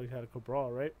 You probably had a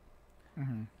Cabral, right?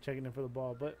 Mm-hmm. Checking in for the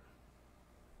ball. But,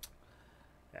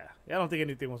 yeah, I don't think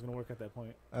anything was going to work at that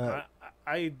point.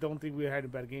 I don't think we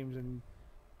had bad games. And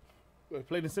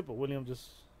plain and simple, William just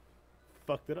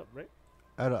fucked it up, right?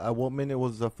 At what minute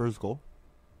was the first goal?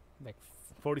 Like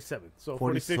 47. So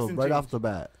 46. 46 So and right change. off the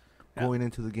bat. Going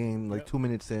into the game, 2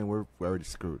 minutes in, we're already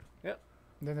screwed. Yep.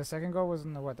 Then the second goal was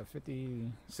in the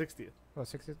 60th? 60th. Oh,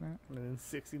 60th minute? And then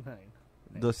 69.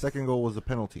 The second goal was a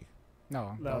penalty.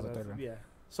 No, that was the third one. Yeah.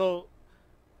 So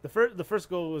the first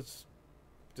goal was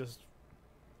just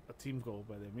a team goal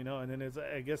by them, you know, and then it's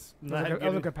I guess That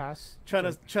was a good pass. trying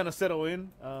to settle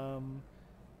in.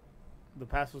 The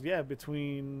pass was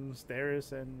between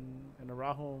Steris and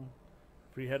Araujo.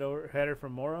 Free header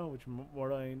from Mora, which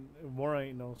Mora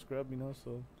ain't no scrub, you know.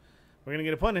 So we're gonna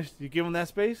get punished. You give him that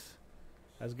space,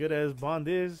 as good as Bond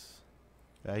is.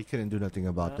 Yeah, he couldn't do nothing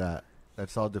about that.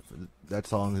 That's all.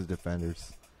 That's all on his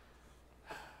defenders.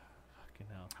 Fucking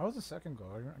hell. How was the second goal?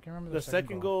 I can't remember The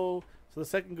second goal. So the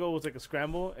second goal was like a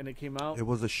scramble, and it came out. It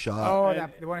was a shot. Oh, And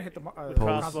they want to hit the the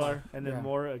crossbar, and then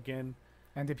Mora again.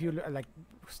 And the people like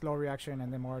slow reaction,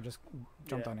 and then more just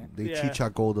jumped on it. They Yeah. Chicha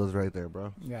Goldas right there,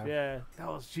 bro. Yeah. Yeah, that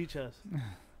was Chichas.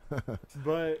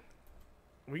 But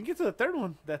we can get to the third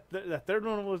one. That third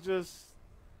one was just.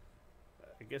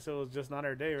 I guess it was just not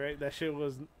our day, right? That shit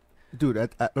was. Dude,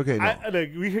 okay, no. Look,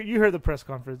 you heard the press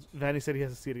conference. Vanny said he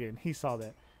has to see it again. He saw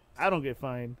that. I don't get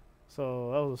fined,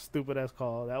 so that was a stupid ass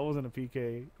call. That wasn't a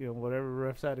PK. You know, whatever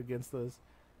refs had against us.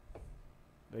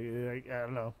 I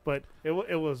don't know, but it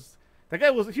was that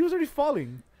guy he was already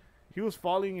falling. He was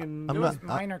falling, and It I'm was not-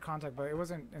 minor contact, but it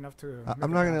wasn't enough to.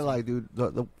 I'm not gonna lie, dude.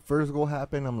 The first goal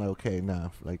happened. I'm like, okay, nah,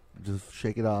 like just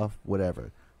shake it off,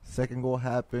 whatever. Second goal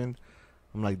happened.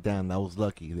 I'm like, damn, that was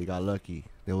lucky. They got lucky.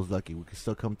 They was lucky. We could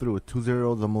still come through with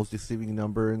 2-0, the most deceiving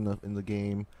number in the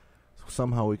game.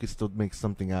 Somehow we could still make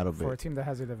something out of for a it. team that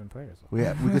has 11 players. We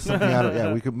could something out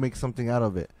of we could make something out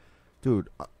of it, dude.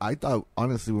 I thought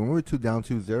honestly when we were down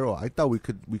 2-0, I thought we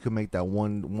could make that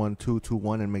 1-2,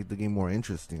 2-1 and make the game more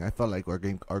interesting. I felt like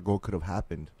our goal could have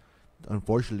happened.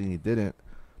 Unfortunately, it didn't.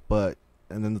 But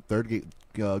and then the third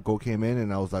goal came in,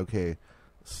 and I was like, okay,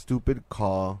 stupid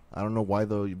call. I don't know why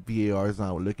the VAR is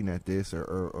not looking at this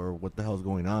or what the hell's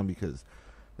going on, because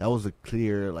that was a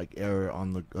clear like error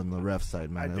on the ref side,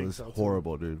 man. It was so, too.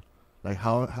 horrible, dude. Like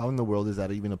how in the world is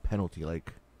that even a penalty?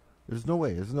 Like there's no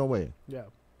way. yeah,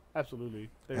 absolutely.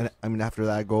 And I mean after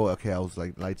that goal, okay, I was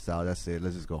like lights out. That's it.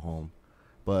 Let's just go home.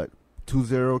 But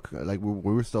 2-0, like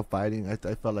we were still fighting. I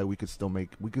felt like we could still make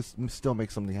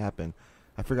something happen.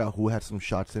 I forgot who had some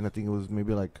shots in. I think it was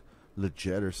maybe like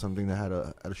Leggett or something that had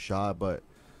a shot, but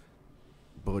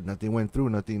nothing went through.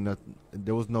 Nothing.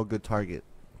 There was no good target.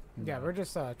 Yeah, we're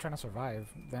just trying to survive.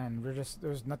 Then there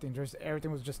was nothing. Just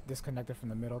everything was just disconnected from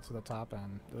the middle to the top,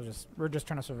 and we're just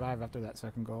trying to survive after that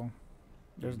second goal.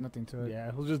 There's nothing to it. Yeah,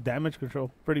 it was just damage control,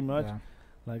 pretty much. Yeah.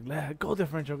 Like, goal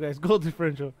differential, guys, goal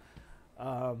differential.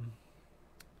 Yeah,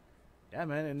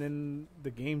 man, and then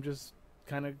the game just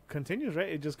kind of continues, right?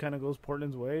 It just kind of goes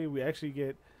Portland's way. We actually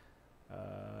get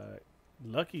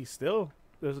lucky still.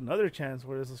 There's another chance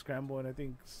where there's a scramble, and I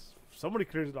think somebody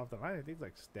clears it off the line. I think it's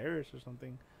like Steris or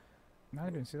something. No, I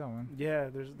didn't see that one. Yeah,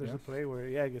 there's Yeah. a play where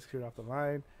it gets cleared off the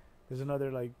line. There's another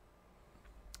like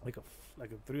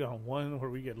a 3-on-1 where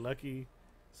we get lucky.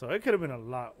 So it could have been a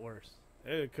lot worse.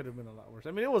 It could have been a lot worse.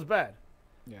 I mean, it was bad.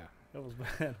 Yeah. It was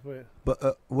bad, but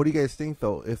But what do you guys think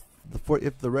though? If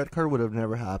the red card would have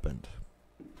never happened,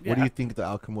 what do you think the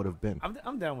outcome would have been?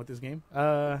 I'm down with this game.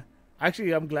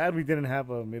 Actually, I'm glad we didn't have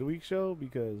a midweek show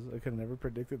because I could have never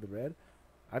predicted the red.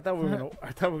 I thought we were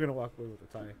gonna walk away with a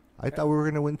tie. I thought we were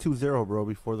gonna win 2-0, bro.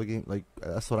 Before the game, like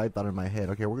that's what I thought in my head.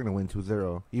 Okay, we're gonna win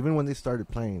 2-0. Even when they started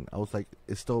playing, I was like,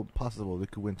 it's still possible they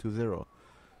could win 2-0.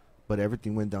 But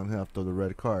everything went downhill after the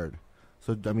red card.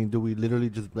 So I mean, do we literally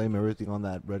just blame everything on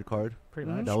that red card? Pretty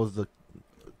Mhm. much. That was the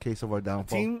case of our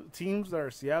downfall. Teams are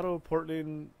Seattle,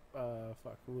 Portland.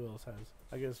 Who else has?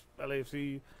 I guess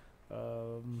LAFC.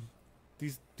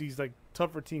 These like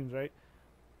tougher teams, right?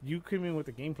 You come in with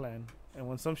a game plan, and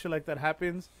when some shit like that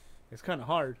happens, it's kind of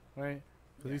hard, right?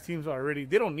 Because these teams are they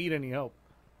don't need any help.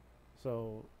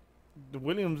 So, the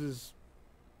Williams is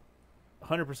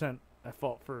 100% at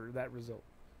fault for that result.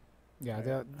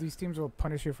 Yeah, these teams will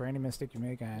punish you for any mistake you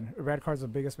make, and a red card's the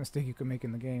biggest mistake you could make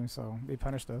in the game, so they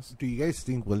punished us. Do you guys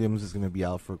think Williams is gonna be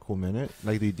out for a cool minute?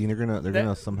 Like they're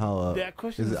gonna somehow? That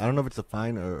question I don't know if it's a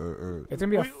fine or It's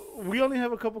gonna be we only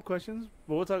have a couple questions,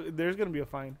 but we'll talk. There's gonna be a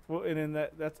fine, and then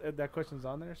that question's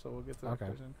on there, so we'll get to that Okay.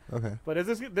 question. okay. But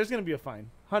there's gonna be a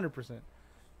fine, 100%.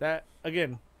 That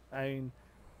again, I'm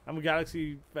a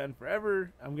Galaxy fan forever.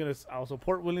 I'll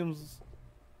support Williams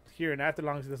here and after,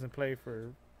 long as he doesn't play for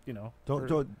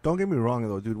Don't get me wrong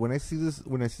though, dude. When I see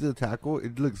the tackle,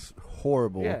 it looks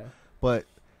horrible. Yeah, But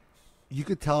you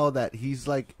could tell that he's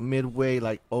like midway,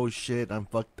 like, oh shit,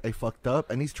 I fucked up,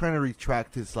 and he's trying to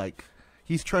retract his like,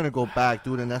 he's trying to go back,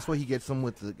 dude, and that's why he gets some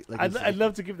with the. Like, I'd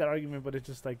love to give that argument, but it's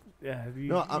just like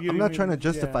No, I'm not trying to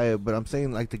justify it, but I'm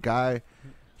saying like the guy,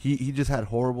 he just had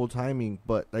horrible timing.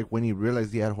 But like when he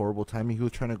realized he had horrible timing, he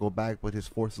was trying to go back, but his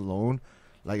force alone,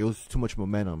 like it was too much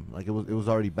momentum. Like it was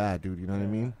already bad, dude. You know what I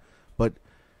mean? But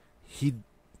he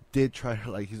did try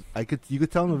to like you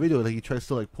could tell in the video like he tries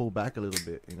to like pull back a little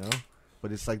bit, you know.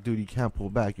 But it's like, dude, you can't pull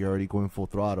back. You're already going full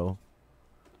throttle.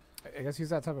 I guess he's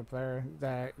that type of player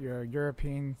that you're a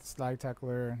European slide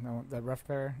tackler, that rough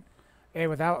player. Hey,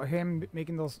 without him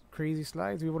making those crazy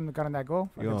slides, we wouldn't have gotten that goal.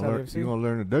 You're gonna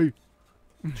learn today.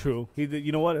 True. He did.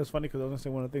 You know what? It's funny because I was gonna say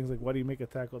one of the things like, why do you make a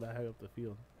tackle that high up the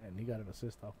field? And he got an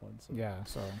assist off one. So Yeah,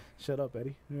 so shut up,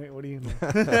 Eddie. What do you know?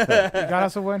 he got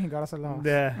us a win. He got us a loss.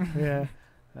 Yeah.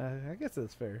 I guess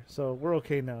that's fair. So we're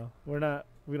okay now. We're not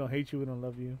We don't hate you. We don't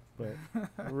love you. But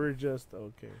we're just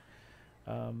okay.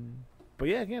 But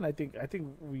yeah, again, I think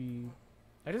we.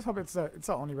 I just hope it's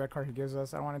the only red card he gives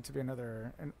us. I don't want it to be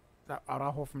another that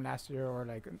Araujo from last year, or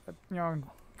like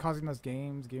causing us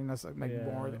games, giving us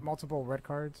multiple red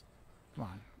cards. Come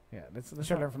on. Yeah, let's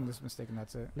Should learn from this mistake, and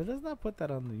that's it. Let's not put that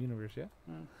on the universe, yeah.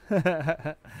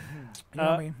 You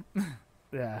know me.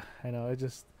 Yeah, I know.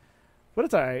 But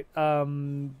it's all right.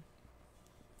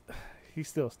 He's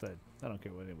still a stud. I don't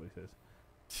care what anybody says.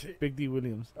 Big D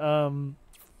Williams.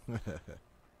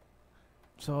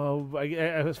 So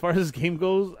as far as this game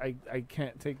goes, I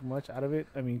can't take much out of it.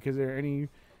 I mean, because there any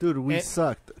Dude, we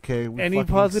sucked. Okay, we any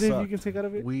fucking positive sucked. you can take out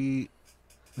of it?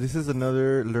 This is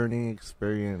another learning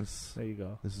experience. There you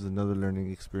go. This is another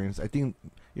learning experience. I think,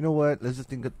 you know what? Let's just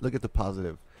look at the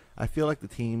positive. I feel like the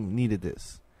team needed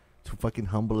this to fucking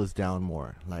humble us down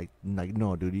more. Like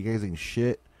no, dude, you guys ain't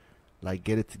shit. Like,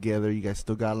 get it together. You guys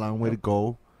still got a long way to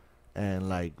go, and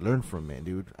like learn from it,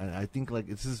 dude. And I think like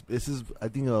this is I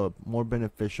think a more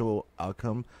beneficial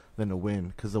outcome than a win,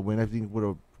 because the win I think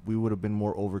we would have been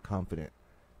more overconfident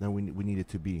than we needed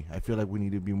to be. I feel like we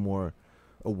need to be more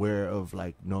aware of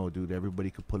like, no, dude,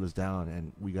 everybody could pull us down,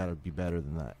 and we gotta be better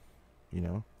than that. You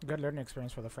know, Good learning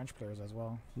experience for the French players as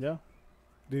well. Yeah.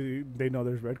 They know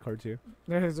there's red cards here.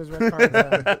 There's red cards.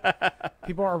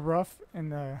 People are rough in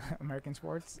the American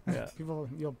sports. Yeah. People,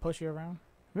 you'll push you around.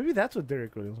 Maybe that's what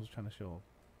Derek Williams was trying to show.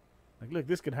 Like, look,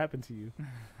 this could happen to you.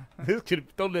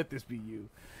 Don't let this be you.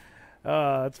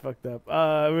 That's fucked up.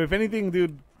 If anything,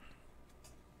 dude,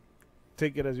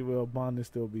 take it as you will. Bond is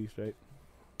still a beast, right?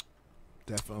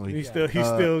 definitely. He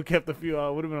still kept a few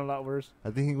out. Would have been a lot worse.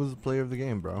 I think he was the player of the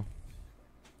game, bro.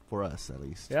 For us, at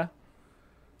least. Yeah.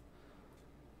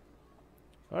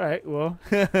 All right. Well,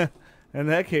 in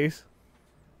that case,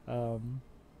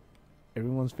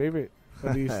 everyone's favorite,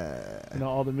 at least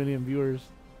all the millions and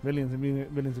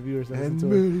millions of viewers that listen to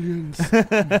millions.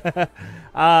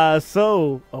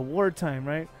 So award time,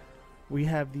 right? We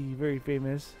have the very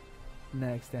famous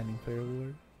NAG Standing Player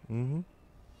Award. Mm-hmm.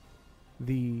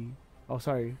 The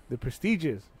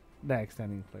prestigious NAG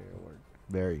Standing Player Award.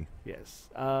 Very. Yes.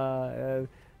 The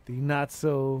not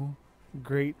so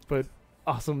great but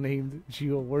awesome named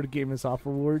Geo Award, Game and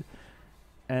Software Award,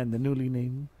 and the newly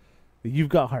named the You've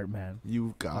Got Heart Man.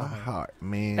 You've got heart,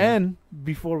 man. And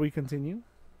before we continue,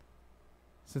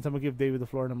 since I'm gonna give David the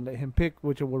floor and I'm gonna let him pick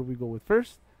which award we go with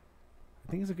first,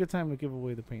 I think it's a good time to give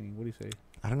away the painting. What do you say?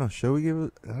 I don't know. Should we give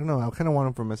it? I don't know. I kind of want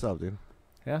him for myself, dude.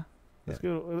 Yeah. Let's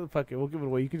give it. Fuck it. We'll give it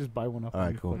away. You can just buy one off. All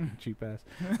right, me, cool. fucking cheap ass.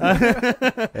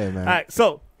 Hey, man. All right.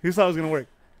 So here's how it's gonna work.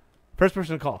 First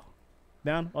person to call.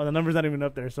 Down. Oh, the number's not even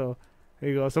up there. So there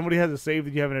you go. Somebody has a save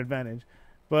that you have an advantage.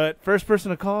 But first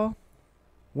person to call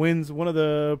wins one of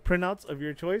the printouts of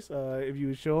your choice. If you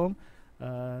would show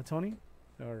them, Tony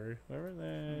or whoever,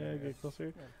 get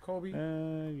closer. Kobe.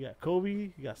 You got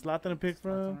Kobe. You got Zlatan to pick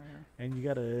from, and you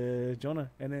got Jonah.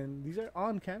 And then these are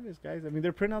on canvas, guys. I mean,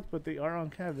 they're printouts, but they are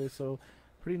on canvas, so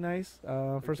pretty nice.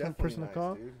 First person to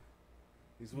call. Dude.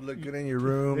 These would look good in your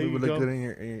room. There They would you look go. good in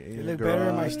your They look garage. better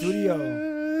in my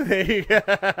studio. There you go.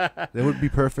 They would be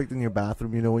perfect in your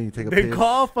bathroom. You know, when you take a Then piss.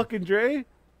 call fucking Dre.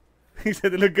 He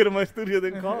said they look good in my studio.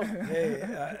 Then call. Hey,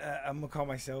 I'm gonna call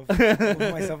myself.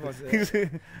 Hello,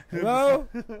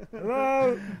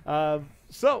 hello.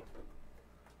 So,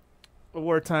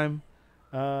 award time.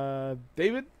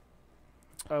 David,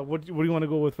 what do you want to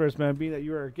go with first, man? Being that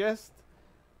you're our guest,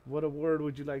 what award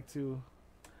would you like to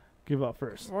give out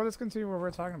first? Well, let's continue what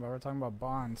we're talking about. We're talking about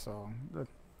Bond, so the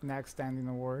next standing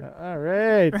award. All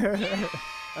right,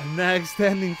 a NAG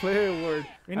Standing Player Award.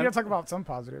 We need to talk about some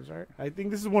positives, right? I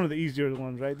think this is one of the easier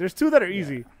ones, right? There's two that are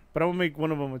easy, Yeah. but I'm gonna make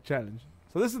one of them a challenge.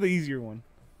 So this is the easier one.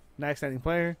 NAG Standing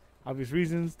Player, obvious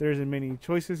reasons. There isn't many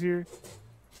choices here.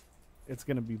 It's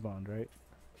gonna be Bond, right?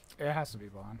 It has to be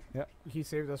Bond. Yep. He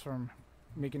saved us from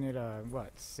making it a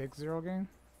 6-0 game.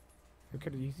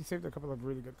 He saved a couple of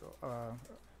really good.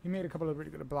 He made a couple of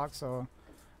really good blocks, so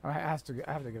I have to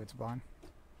give it to Bond.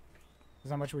 There's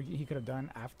not much he could have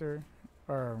done after,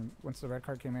 or once the red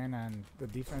card came in and the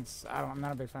defense. I'm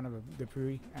not a big fan of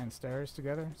Dupuy and Stairs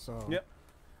together, so Yep.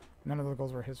 none of the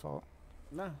goals were his fault.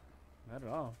 No, not at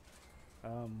all. I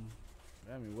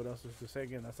mean, what else is to say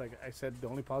again? That's like I said, the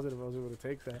only positive I was able to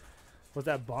take that was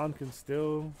that Bond can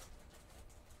still.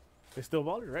 It's still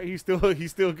baller, right? He's still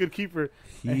a good keeper.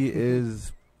 He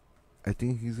is. I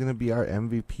think he's gonna be our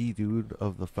MVP, dude,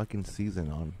 of the fucking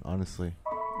season. Honestly.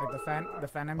 Like the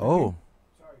fan MVP. Oh.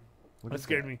 What That is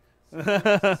scared me.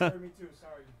 Sorry, me too.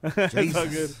 Sorry. It's all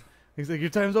good. Jesus. He's like,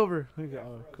 your time's over. I go,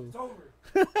 oh, cool. It's over.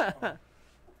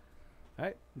 All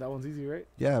right, that one's easy, right?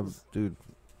 Yeah, dude,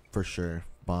 for sure.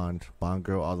 Bond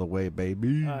girl all the way,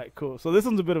 baby. All right, cool. So this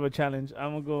one's a bit of a challenge.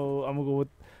 I'm gonna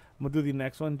do the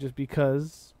next one just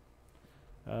because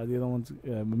the other one's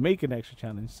make an extra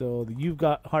challenge. So the You've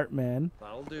Got Heart Man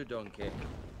That'll do, Donkey.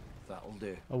 That'll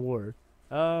do. award.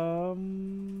 I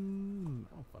don't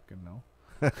fucking know.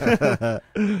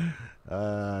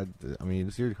 I mean,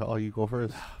 it's your call. You go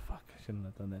first. Fuck, I shouldn't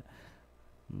have done that.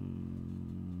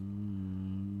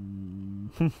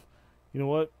 You know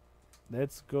what?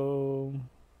 Let's go.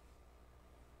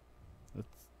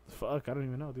 Fuck, I don't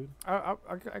even know, dude. I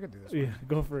could do this. Yeah,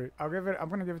 go for it. I'm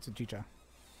gonna give it to Chicha.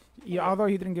 Yeah, although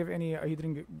he didn't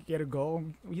get a goal.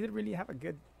 He didn't really have a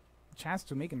good chance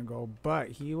to making a goal, but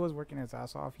he was working his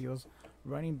ass off. He was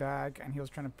running back, and he was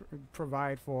trying to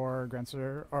provide for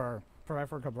Grenzer or provide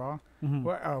for Cabral.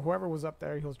 Mhm. Whoever was up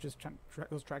there, he was just he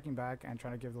was tracking back and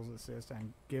trying to give those assists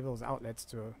and give those outlets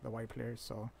to the white players.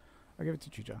 So I'll give it to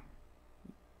Chicha.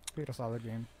 Played a solid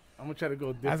game. I'm gonna try to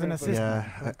go different. As an but- assistant.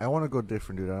 Yeah, I want to go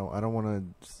different, dude. I don't want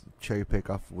to cherry pick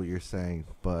off what you're saying,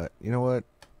 but you know what?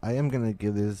 I am gonna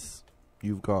give this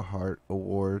You've Got Heart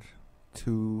award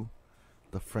to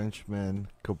the Frenchman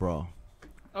Cabral.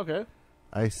 Okay.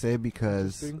 I say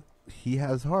because Interesting. he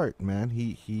has heart, man.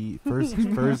 He first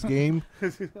game,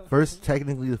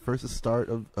 technically the first start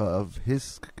of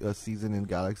his season in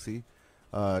Galaxy.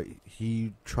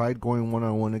 He tried going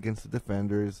 1-on-1 against the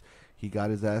defenders. He got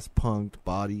his ass punked,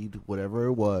 bodied, whatever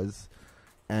it was,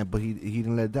 but he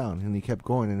didn't let down, and he kept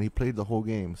going, and he played the whole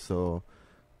game. So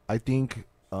I think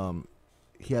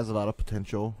he has a lot of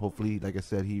potential. Hopefully, like I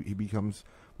said, he becomes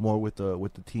more with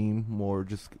the team, more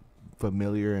just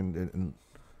familiar and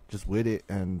just with it,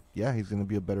 and yeah, he's gonna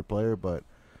be a better player. But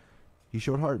he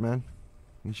showed heart, man.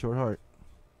 He showed heart.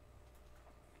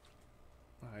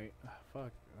 Alright.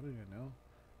 Fuck. I don't even know.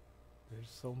 There's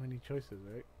so many choices,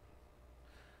 right?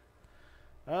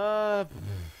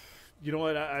 You know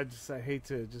what? I hate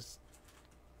to just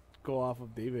go off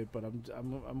of David, but I'm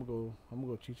gonna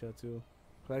go Chicha too.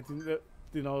 'Cause I think that,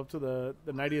 up to the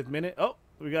 90th minute. Oh,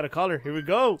 we got a caller. Here we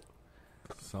go.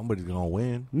 Somebody's gonna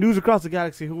win. News across the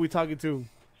galaxy. Who we talking to?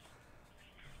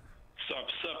 Sup,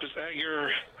 it's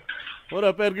Edgar. What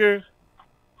up, Edgar?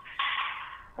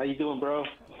 How you doing, bro?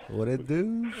 What it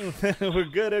do? We're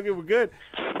good, Edgar. We're good.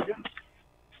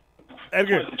 I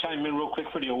Edgar, wanted to chime in real quick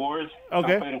for the awards.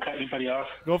 Okay. Not planning to cut anybody off.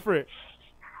 go for it.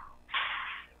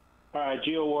 All right,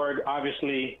 Geo Award,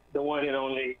 obviously the one and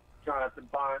only Jonathan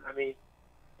Bond. I mean,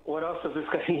 what else does this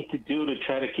guy need to do to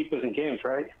try to keep us in games,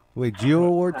 right? Wait, Geo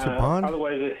Award to Bond?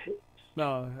 Otherwise,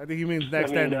 No, I think he means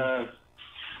next I mean, standing.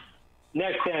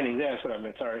 next standing. That's what I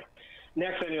meant. Sorry.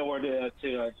 Next standing award to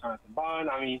Jonathan Bond.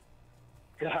 I mean,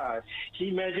 God, can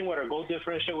you imagine what our goal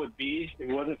differential would be if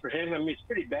it wasn't for him? I mean, it's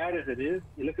pretty bad as it is.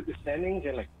 You look at the standings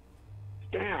and like,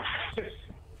 damn.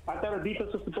 I thought our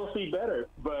defense was supposed to be better,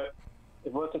 but if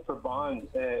it wasn't for Bond,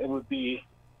 it would be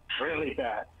really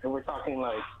bad. And we're talking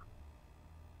like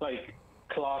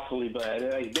colossally bad.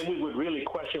 Like, then we would really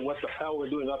question what the hell we're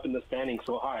doing up in the standings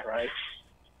so high, right?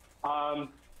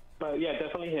 But yeah,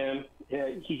 definitely him. Yeah,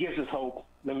 he gives us hope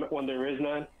when there is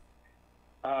none.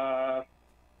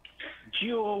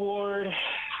 Geo Award,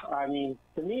 I mean,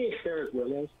 to me, it's Derek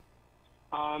Williams.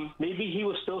 Maybe he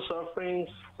was still suffering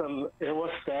some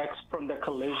airway stacks from the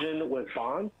collision with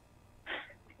Bond.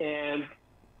 And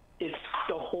it's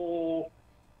the whole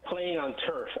playing on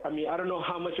turf. I mean, I don't know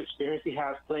how much experience he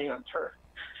has playing on turf.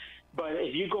 But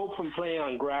if you go from playing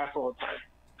on grass all the time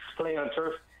to playing on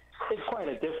turf, it's quite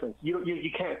a difference.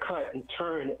 You can't cut and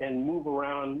turn and move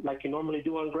around like you normally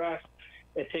do on grass.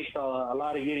 It takes a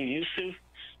lot of getting used to.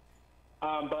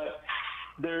 But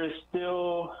there is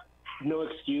still no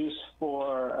excuse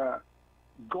for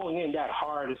going in that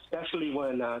hard, especially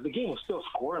when the game was still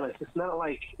scoreless. It's not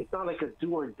like a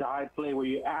do or die play where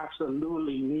you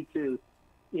absolutely need to,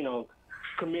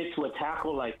 commit to a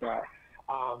tackle like that.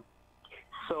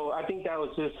 So I think that was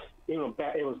just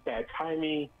bad. It was bad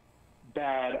timing,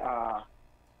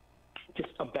 just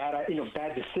a bad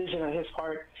decision on his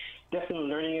part. Definitely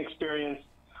learning experience.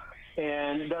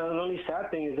 And the only sad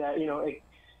thing is that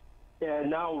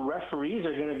now referees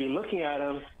are going to be looking at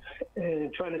him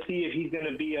and trying to see if he's going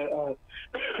to be a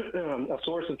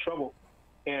source of trouble,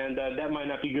 and that might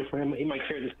not be good for him. He might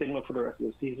carry the stigma for the rest of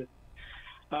the season.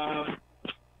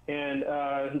 And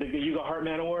the You Got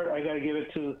Heartman Award, I got to give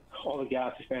it to all the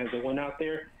Galaxy fans that went out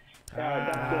there. It's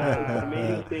an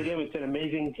amazing stadium. It's an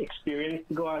amazing experience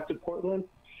to go out to Portland,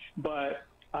 but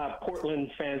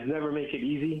Portland fans never make it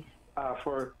easy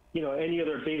for any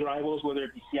other big rivals, whether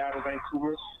it be Seattle,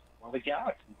 Vancouver, or the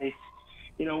Galaxy.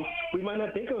 We might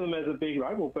not think of them as a big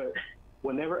rival, but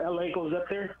whenever LA goes up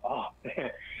there, oh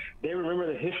man, they remember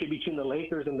history between the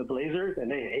Lakers and the Blazers, and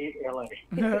they hate LA.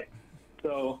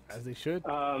 So As they should.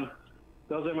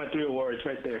 those are my 3 awards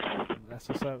right there. That's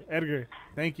what's up, Edgar.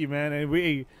 Thank you, man.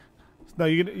 And no,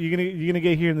 you're gonna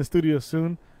get here in the studio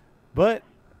soon, but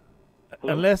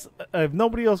unless if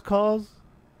nobody else calls,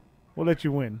 we'll let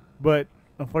you win. But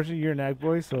unfortunately, you're an ag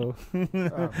boy, so I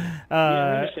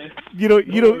understand. you don't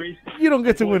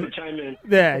get to Wanted win. to chime in.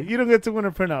 Yeah, you don't get to win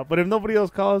a printout. But if nobody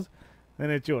else calls, then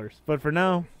it's yours. But for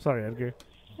now, sorry, Edgar.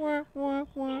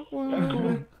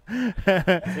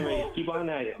 Anyway, keep on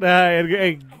at it. Edgar,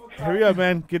 hey, hurry up,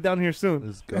 man. Get down here soon.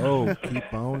 Let's go.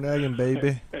 Keep on nagging,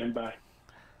 baby. And bye.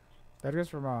 That is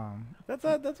from That's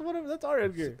our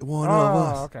Edgar. One Oh, of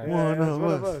us. okay. One that's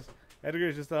of us. Edgar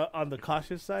is just on the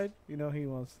cautious side. You know, he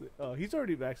wants to. He's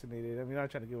already vaccinated. I mean, I'm not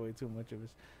trying to give away too much of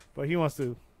his, but he wants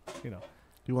to,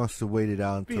 He wants to wait it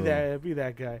out be until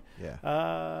that guy.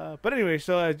 yeah. But anyway,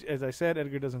 so as I said,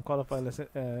 Edgar doesn't qualify unless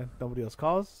nobody else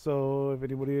calls. So if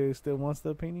anybody still wants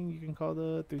the painting, you can call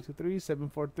the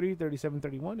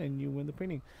 323-743-3731 and you win the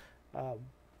painting.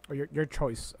 or your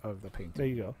choice of the paint. There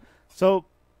you go. So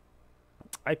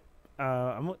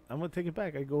I'm gonna take it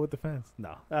back. I go with the fans.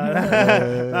 No,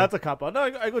 that's a cop out. No,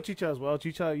 I go Chicha as well.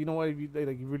 Chicha, you know what? If you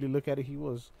really look at it, he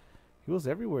was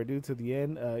everywhere, dude. To the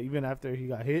end, even after he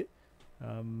got hit.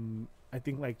 I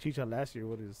think like Chicha last year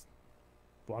would have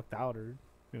walked out or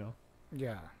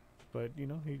Yeah. but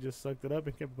he just sucked it up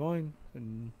and kept going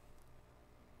and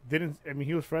didn't. I mean,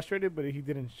 he was frustrated, but he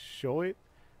didn't show it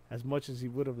as much as he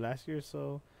would have last year.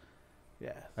 So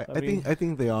yeah, I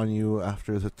think they on you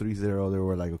after the 3-0. They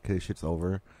were like, okay, shit's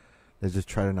over. They just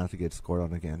tried not to get scored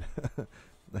on again,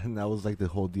 and that was like the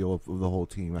whole deal of the whole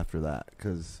team after that,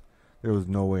 because there was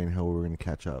no way in hell we were gonna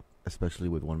catch up, especially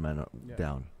with one man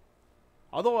down.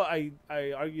 Although I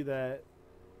argue that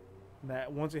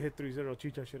once it hit 3-0,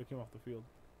 Chicha should have came off the field.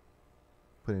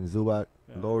 Put in Zubat,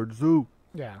 Yeah. Lord Zoo.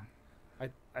 Yeah.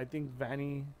 I think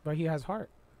Vanny. But he has heart,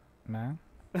 man.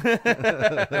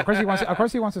 Of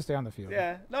course he wants to stay on the field.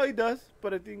 Yeah, no, he does.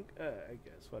 But I think I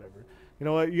guess whatever. You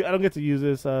know what? I don't get to use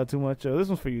this too much. This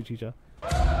one's for you, Chicha.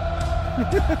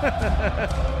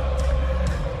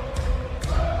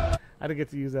 I didn't get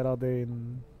to use that all day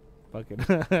and fucking.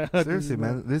 Seriously,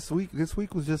 man, this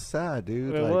week was just sad,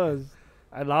 dude. It Like, was.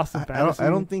 I lost in I fantasy.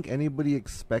 don't think anybody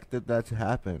expected that to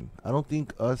happen. I don't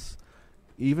think us,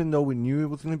 even though we knew it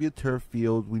was going to be a turf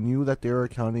field, we knew that they were a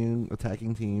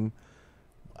attacking team.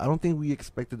 I don't think we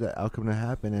expected that outcome to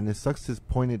happen, and it sucks his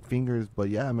pointed fingers. But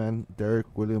yeah, man, Derek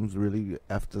Williams really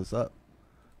effed us up.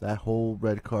 That whole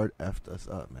red card effed us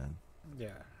up, man. Yeah.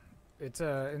 It's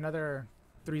another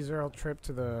 3-0 trip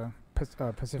to the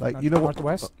Pacific Like, you know what?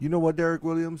 Northwest. You know what, Derek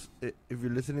Williams? If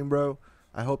you're listening, bro,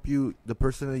 I hope the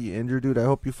person that you injured, dude, I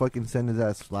hope you fucking send his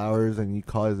ass flowers and you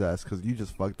call his ass, because you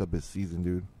just fucked up his season,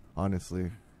 dude.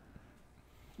 Honestly.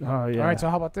 Oh yeah. All right, so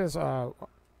how about this? Wait,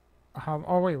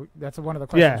 that's one of the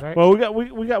questions, Yeah. right? Well,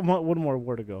 we got one more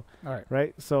award to go. All right.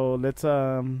 Right. So let's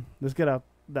get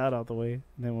that out the way, and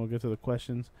then we'll get to the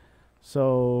questions.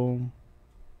 So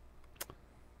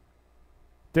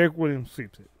Derek Williams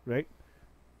sweeps it, right?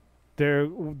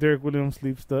 Derek Williams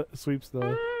sweeps the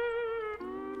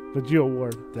Geo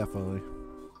Award. Definitely.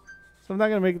 So I'm not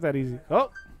gonna make it that easy. Oh,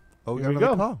 Oh, we Here got we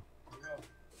another go. call.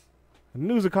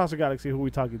 News across the galaxy. Who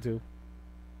we talking to?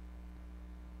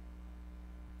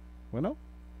 Bueno?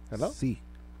 Hello? C.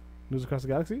 News across the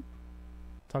galaxy?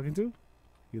 Talking to?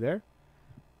 You there?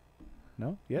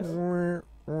 No? Yes? Oh,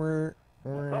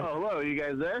 hello, you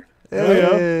guys there?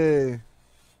 Hey.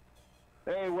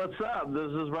 Hey, what's up?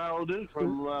 This is Raul Duke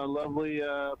from lovely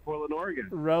Portland, Oregon.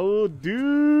 Raul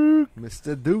Duke.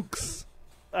 Mr. Dukes.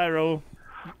 All right, Raul.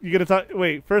 You gonna talk?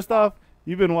 Wait, first off,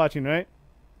 you've been watching, right?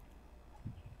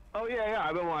 Oh yeah,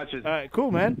 I've been watching. All right,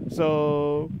 cool, man.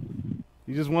 So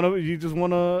you just want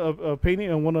a painting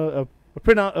and want a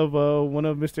printout of one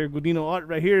of Mr. Gudino art.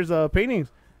 Right here's paintings.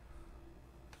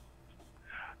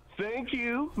 Thank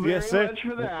you very Yes, sir. much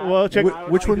for that. Well, check.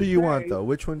 Which one do you want, though?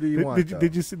 Which one do you want?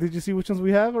 Did you see which ones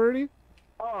we have already?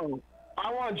 Oh,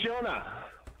 I want Jonah.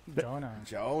 Jonah.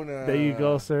 Jonah. There you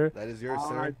go, sir. That is yours,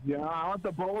 sir. Yeah, I want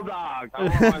the bulldog. I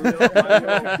want my little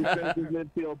defensive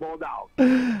midfield bulldog.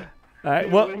 All right.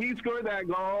 Dude, Well, when he scored that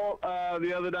goal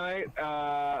the other night,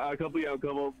 a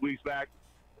couple weeks back,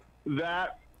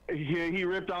 that he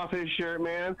ripped off his shirt,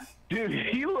 man. Dude,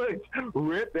 he looked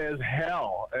ripped as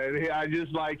hell, and I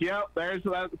just like, yep, there's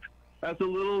that. That's a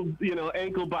little,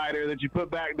 ankle biter that you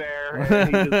put back there,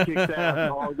 and he just kicks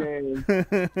ass all game.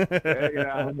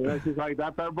 That's just like,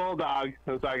 that's our bulldog.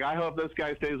 It's like, I hope this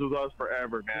guy stays with us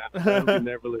forever, man. I hope he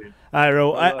never leaves. all right,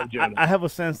 Raul. I love Jonah. I have a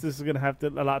sense this is gonna have a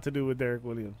lot to do with Derek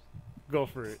Williams. Go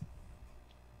for it.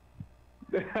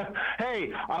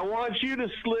 Hey, I want you to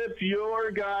slip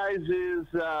your guys'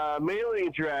 mailing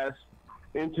address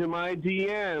into my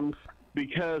DMs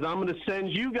because I'm going to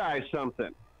send you guys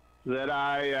something that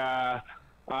I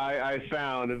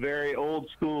found, a very old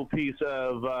school piece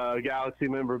of Galaxy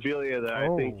memorabilia that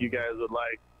I think you guys would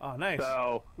like. Oh, nice.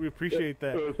 So we appreciate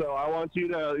that. So I want you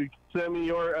to send me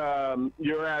your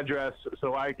address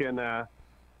so I can send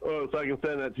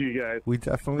that to you guys. We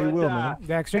definitely will, man.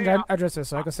 Yeah, exchange addresses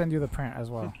so I can send you the print as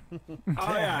well.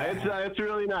 Oh yeah, it's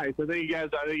really nice. I think you guys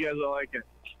will like it.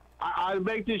 I'll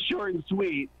make this short and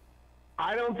sweet.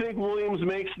 I don't think Williams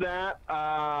makes that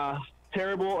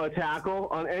terrible a tackle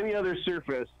on any other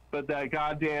surface but that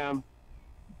goddamn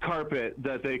carpet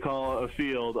that they call a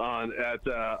field on at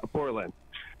Portland.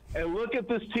 And look at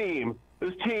this team.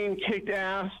 This team kicked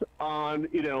ass on,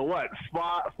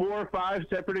 4 or 5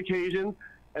 separate occasions,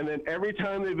 and then every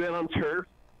time they've been on turf,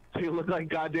 they look like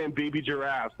goddamn baby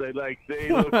giraffes. They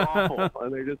look awful,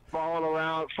 and they're just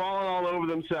falling all over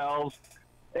themselves.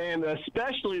 And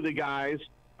especially the guys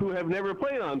who have never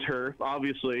played on turf,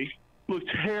 obviously, look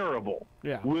terrible.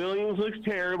 Yeah. Williams looks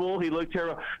terrible. He looked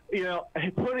terrible.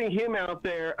 Putting him out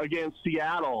there against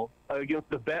Seattle, against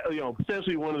the best,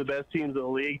 essentially one of the best teams in the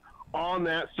league, on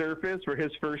that surface for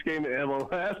his first game in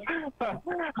MLS, I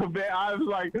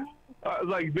was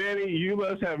like, Benny, you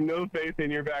must have no faith in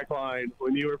your back line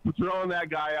when you were throwing that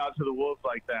guy out to the wolves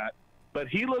like that. But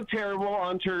he looked terrible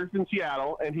on turf in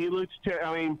Seattle, and he looked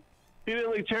he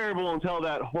didn't look terrible until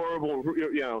that horrible,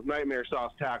 nightmare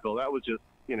sauce tackle. That was just,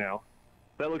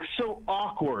 that looked so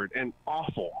awkward and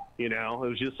awful, It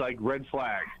was just like red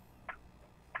flag.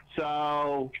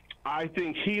 So I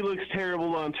think he looks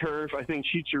terrible on turf. I think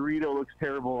Chicharito looks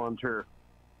terrible on turf.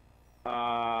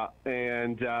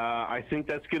 And I think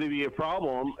that's going to be a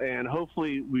problem, and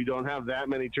hopefully we don't have that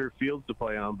many turf fields to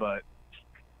play on, but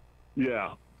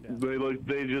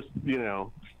they just,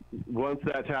 once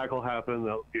that tackle happened,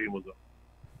 the game was up.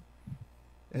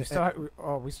 We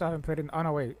still haven't played in. Oh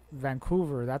no, wait,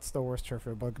 Vancouver. That's the worst turf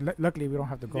field. But luckily, we don't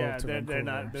have to go to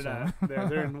Vancouver.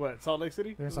 They're in what? Salt Lake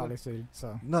City. They're in Salt Lake City.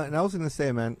 So no, and I was gonna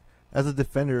say, man, as a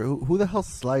defender, who the hell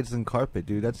slides in carpet,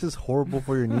 dude? That's just horrible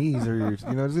for your knees, or your, it's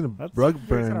gonna rug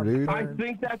burn, dude. I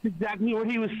think that's exactly what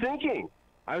he was thinking.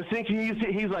 I was thinking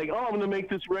he's like, oh, I'm gonna make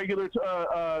this regular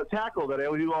tackle that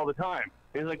I do all the time.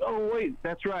 And he's like, oh wait,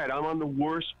 that's right, I'm on the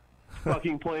worst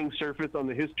fucking playing surface on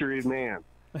the history of man.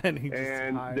 And he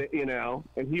and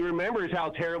he remembers how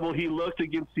terrible he looked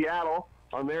against Seattle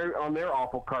on their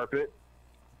awful carpet.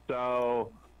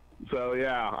 So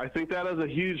yeah, I think that has a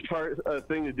huge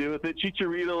thing to do with it.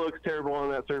 Chicharito looks terrible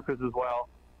on that surface as well.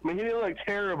 I mean, he didn't look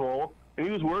terrible, and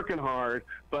he was working hard,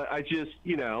 but I just,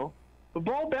 the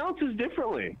ball bounces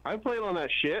differently. I played on that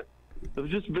shit. It's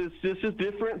just a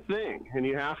different thing, and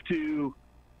you have to,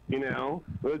 and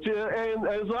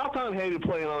Zlatan hated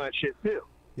playing on that shit too.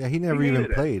 Yeah, he never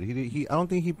even played. He I don't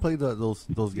think he played those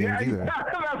games either.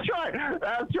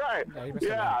 That's right.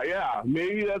 Yeah.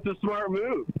 Maybe that's a smart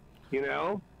move.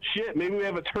 Shit. Maybe we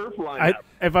have a turf lineup.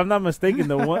 If I'm not mistaken,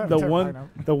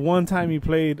 the one time he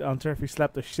played on turf, he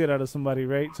slapped the shit out of somebody,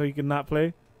 right? So he could not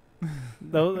play.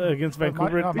 Against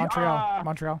Vancouver. Montreal.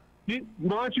 Montreal.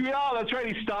 That's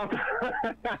right. He stomped.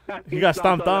 he got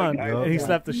stomped on, and he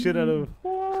slapped the shit out of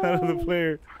the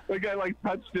player. The guy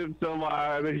touched him so much,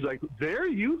 and he's like, "There,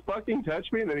 you fucking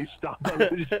touched me!" And then he stomped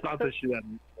the shit out of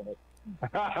him.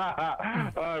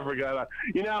 I forgot.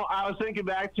 I was thinking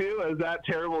back too, as that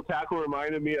terrible tackle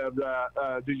reminded me of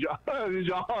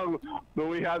Dijon when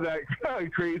we had that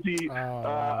crazy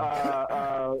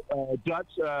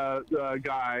Dutch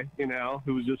guy,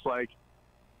 who was just like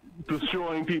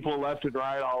destroying people left and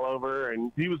right all over,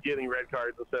 and he was getting red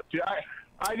cards and stuff too.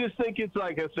 I just think it's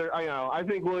like I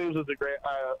think Williams is a great,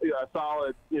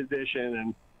 solid addition,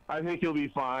 and I think he'll be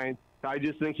fine. I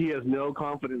just think he has no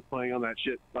confidence playing on that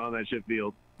shit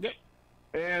field. Yep.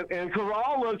 And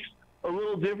Corral looks a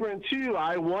little different too.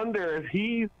 I wonder if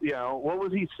he's, what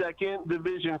was he, second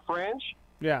division French?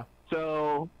 Yeah.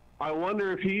 So I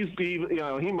wonder if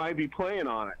he might be playing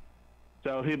on it.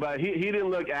 So he didn't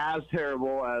look as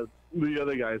terrible as the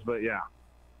other guys, but yeah.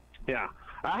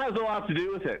 That has a lot to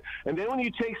do with it. And then when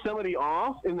you take somebody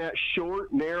off in that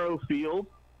short, narrow field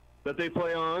that they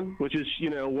play on, which is,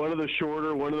 one of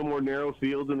the more narrow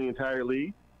fields in the entire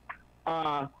league,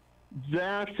 that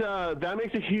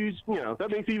makes a huge, that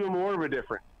makes even more of a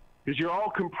difference because you're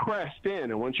all compressed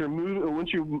in, and once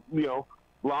you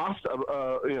lost,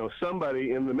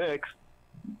 somebody in the mix,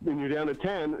 and you're down to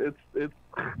 10, it's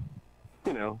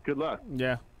good luck.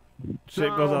 Yeah. Shit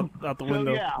goes out the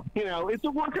window. So yeah,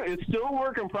 it's still a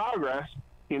work in progress,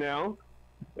 and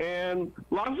And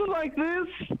losses like this,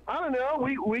 I don't know.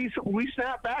 We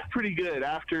snapped back pretty good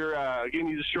after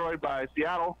getting destroyed by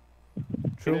Seattle.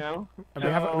 True. You know? And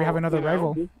we have another you know,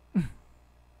 rival.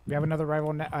 We have another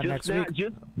rival next week.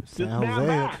 Just San snap Jose,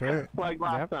 back that's right. like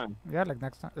last Yep. time. Yeah, like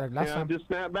last time. Just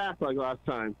snap back like last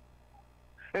time.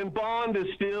 And Bond is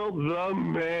still the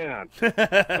man.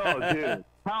 Oh, dude.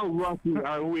 How lucky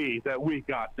are we that we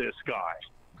got this guy?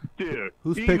 Dude.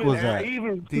 Whose pick was that?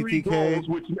 Even 3 DTK? goals,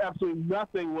 which absolutely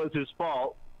nothing was his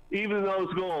fault. Even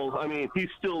those goals, I mean, he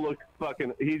just still looked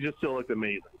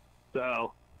amazing.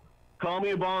 So, call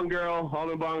me a Bond girl. Call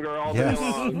me a Bond girl all Yes.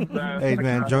 day long. Hey,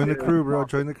 man, join the crew, bro.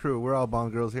 Join the crew. We're all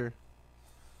Bond girls here.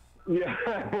 Yeah.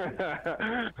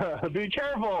 Be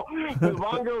careful. The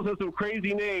Bond girls have some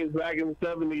crazy names back in the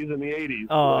 70s and the 80s.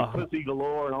 Like Pussy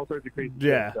Galore and all sorts of crazy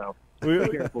Yeah. shit. So be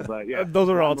careful, but yeah. Those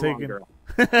are all I'm the Bond taken. girl.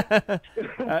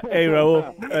 Hey,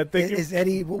 Raul. Thank you. Is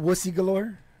Eddie wussy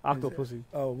galore? Octopussy.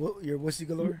 Oh, you're wussy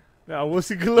galore?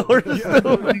 Wussy galore. Yeah,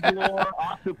 Pussy Galore,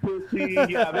 Octopussy.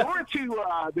 Yeah, they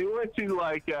weren't too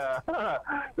like,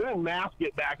 they didn't mask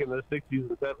it back in the 60s and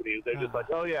 70s. They're just like,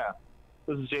 oh yeah,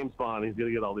 this is James Bond. He's going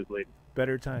to get all these ladies.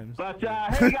 Better times. But,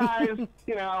 hey guys,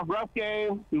 rough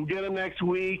game. We'll get them next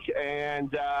week.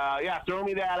 And, throw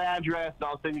me that address and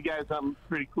I'll send you guys something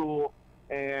pretty cool.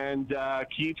 And,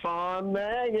 keep on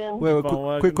nagging. Wait,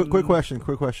 quick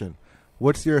question.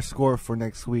 What's your score for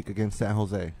next week against San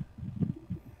Jose?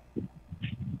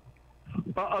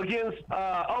 Against,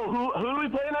 who do we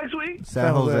play next week?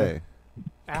 San Jose.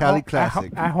 Cali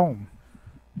Classic. At home.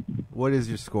 What is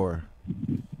your score?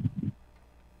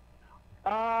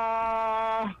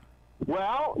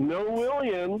 Well, no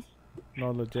Williams.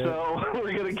 No, legit. So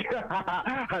we're gonna get.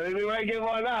 I think we might get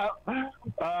one up.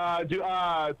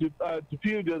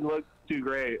 Depew doesn't look too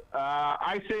great.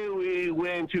 I say we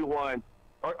win 2-1,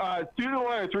 or 2-1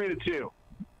 or 3-2. All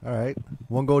right,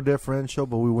 1 goal differential,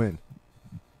 but we win.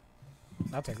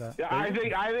 I'll take that. Yeah, I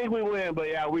think we win, but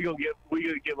yeah, we gotta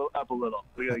give up a little.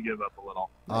 We gotta give up a little.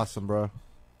 Awesome, bro.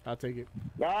 I'll take it.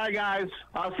 All right, guys.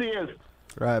 I'll see you.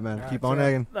 All right, man. All Keep right, on so-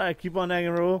 nagging. All right, keep on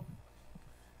nagging, Raul.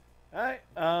 All right.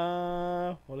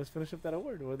 Well, let's finish up that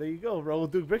award. Well, there you go, Raul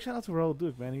Duke. Big shout out to Raul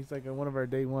Duke, man. He's like one of our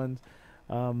day ones.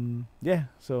 Yeah.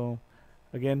 So,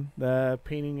 again, the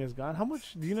painting is gone. How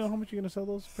much? Do you know how much you're gonna sell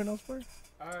those printouts for?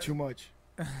 Too much.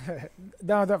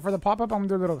 No, for the pop-up, I'm gonna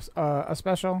do a little a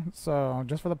special. So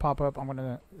just for the pop-up, I'm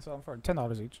gonna sell them for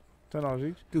 $10 each. $10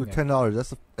 each. Dude, Yeah.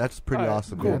 $10. That's pretty All right,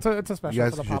 awesome, Yeah, dude. it's a special You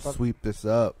guys for the should pop-up. sweep this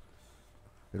up.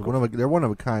 They're one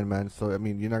of a kind, man. So I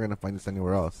mean, you're not gonna find this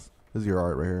anywhere else. This is your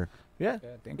art right here. Yeah. Yeah,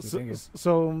 thank you. So, Thank you.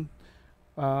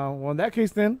 well, in that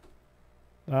case, then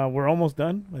we're almost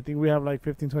done. I think we have like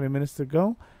 15-20 minutes to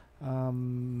go. I'll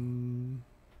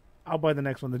buy the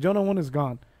next one. The Jonah one is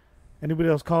gone. Anybody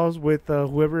else calls with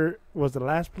whoever was the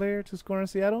last player to score in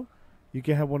Seattle, you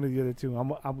can have one of the other two. I'm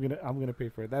gonna pay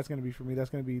for it. That's gonna be for me. That's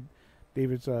gonna be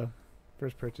David's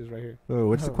first purchase right here. Wait,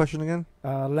 what's the question again?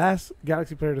 Last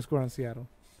Galaxy player to score on Seattle.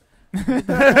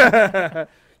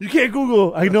 You can't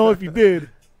Google. I know if you did.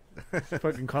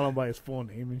 Fucking call him by his full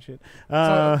name and shit.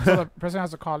 So the person has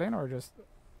to call in, or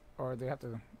they have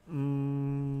to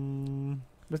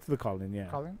Let's do the call in. Yeah.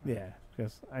 call in. Yeah,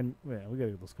 because we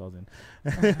gotta get those calls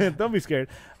in. Don't be scared.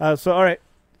 So all right,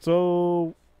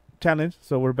 so challenge.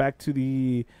 So we're back to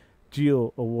the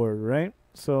Geo Award, right?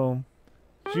 So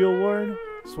Geo Award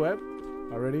swept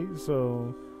already.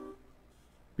 So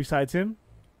besides him,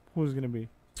 who's gonna be?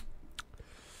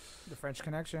 The French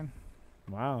Connection.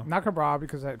 Wow. Not Cabral,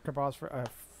 because Cabral's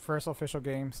first official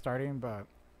game starting, but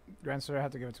Grancer, I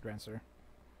have to give it to Grancer.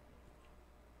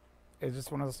 It's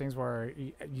just one of those things where,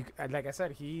 like I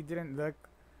said, he didn't look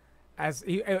as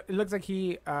it looks like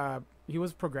he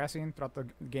was progressing throughout the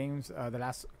games, the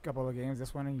last couple of games.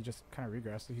 This one, and he just kind of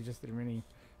regressed. He just didn't really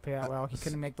play that well. He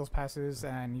couldn't make those passes,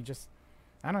 and he just,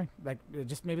 I don't know, like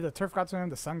just maybe the turf got to him,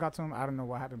 the sun got to him. I don't know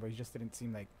what happened, but he just didn't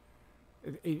seem like.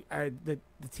 The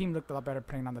team looked a lot better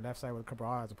playing on the left side with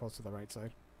Cabral as opposed to the right side.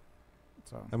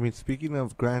 So I mean, speaking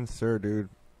of Grand Sir, dude,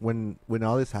 when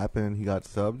all this happened, he got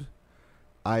subbed.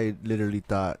 I literally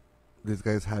thought this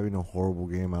guy's having a horrible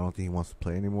game. I don't think he wants to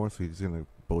play anymore, so he's gonna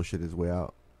bullshit his way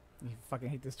out. you fucking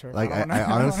hate this turf. Like I don't know.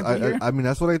 honestly, I mean,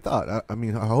 that's what I thought. I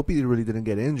mean, I hope he really didn't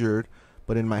get injured.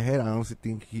 But in my head, I honestly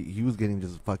think he was getting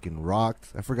just fucking rocked.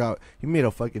 I forgot he made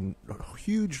a fucking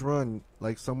huge run,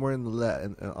 like somewhere in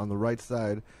the on the right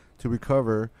side to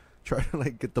recover, try to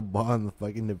like get the ball on the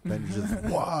fucking defender,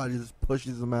 just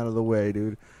pushes him out of the way,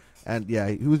 dude. And yeah,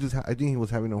 he was just. I think he was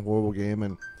having a horrible game,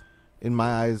 and in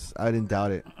my eyes, I didn't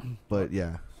doubt it. But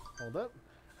yeah, Hold up.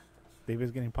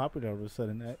 David's getting popular all of a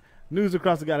sudden. News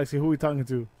across the galaxy. Who are we talking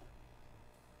to?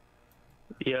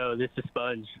 Yo, this is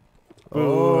Sponge.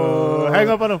 Oh, hang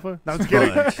up on him. No, I'm just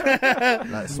kidding.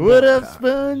 Like What up, Sponge?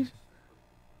 Sponge?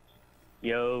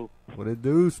 Yo. What it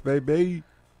do, baby?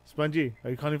 Spongy, are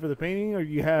you calling for the painting, or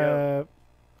you have?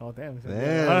 Oh damn!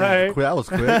 Damn, All right, quick. That was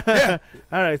quick.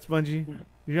 all right, Spongy,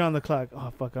 you're on the clock.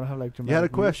 Oh fuck, I don't have like dramatic. You had a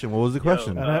question. What was the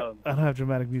question? I don't have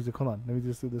dramatic music. Hold on, let me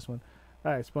just do this one.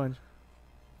 All right, Sponge.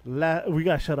 We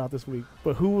got shut out this week,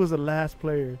 but who was the last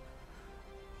player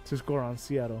to score on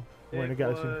Seattle when the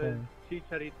Galaxy were playing?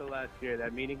 Chicharito last year,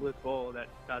 that meaningless goal that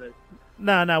got us.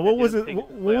 Nah. What was it? didn't take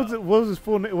What us was it? What was his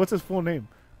full name? What's his full name?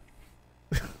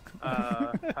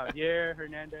 Javier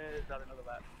Hernandez, I don't know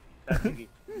that thingy.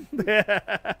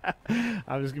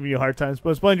 I'm just giving you a hard time.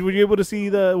 But Sponge, were you able to see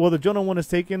the Jonah one is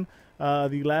taken?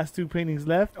 The last two paintings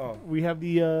left. Oh. We have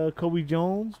the Kobe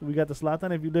Jones. We got the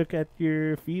Zlatan. If you look at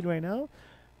your feed right now,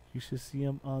 you should see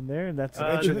him on there. And that's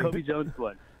The Kobe Jones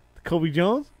one. Kobe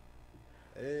Jones.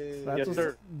 Hey. That's Yes, what's,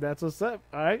 sir. That's what's up.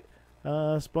 All right,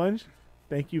 Sponge.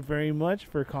 Thank you very much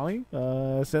for calling.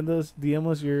 DM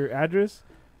us your address.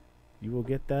 You will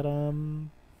get that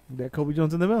Kobe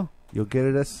Jones in the mail. You'll get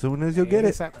it as soon as you get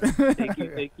it.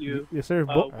 Thank you. Yes, sir.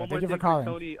 One more thank you thing for for calling.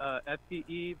 Tony.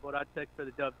 FPE, Voracek for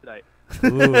the dub tonight.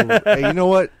 Ooh. Hey, you know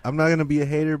what? I'm not gonna be a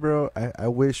hater, bro. I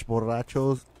wish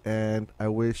Borrachos and I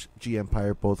wish G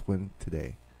Empire both win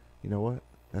today. You know what?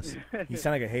 You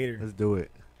sound like a hater. Let's do it.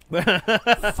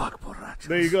 Fuck Borrachos.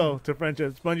 There you go to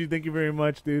friendship. Spongy, thank you very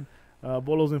much, dude.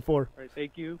 Bolos in 4. All right,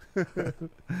 thank you. All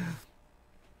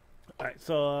right,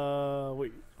 so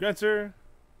wait, Grancer.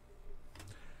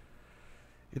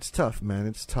 It's tough, man.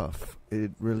 It's tough.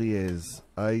 It really is.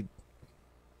 I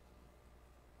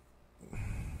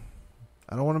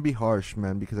don't want to be harsh,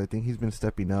 man, because I think he's been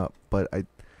stepping up, but I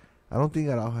don't think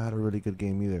Araujo had a really good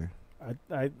game either.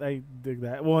 I dig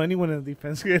that. Well, anyone in the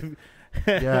defense could.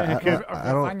 Yeah,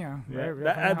 I don't. Yeah,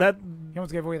 Yeah, that he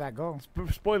almost gave away that goal.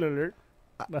 spoiler alert.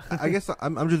 I guess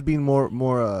I'm just being more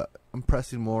I'm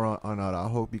pressing more on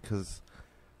Araujo because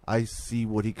I see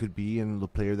what he could be and the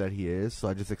player that he is. So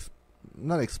I just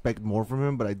not expect more from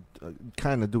him, but I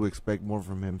kind of do expect more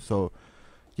from him. So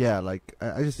yeah, like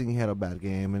I just think he had a bad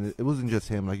game, and it wasn't just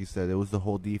him, like you said. It was the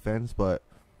whole defense, but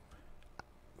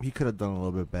he could have done a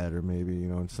little bit better, maybe, you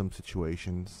know, in some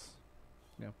situations.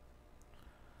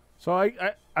 So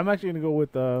I'm actually gonna go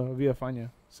with Villafana.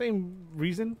 Same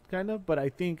reason, kind of, but I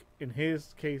think in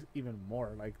his case even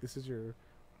more. Like, this is your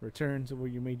return to where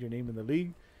you made your name in the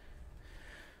league,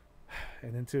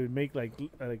 and then to make like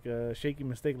a shaky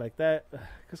mistake like that,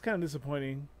 it's kind of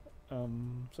disappointing.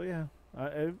 So yeah,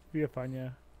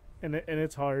 Villafana, and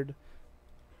it's hard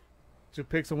to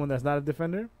pick someone that's not a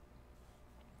defender,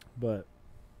 but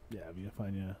yeah,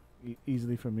 Villafana.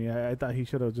 Easily for me. I thought he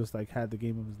should have just like had the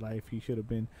game of his life. He should have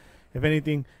been, if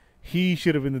anything, he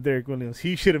should have been the Derek Williams.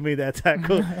 He should have made that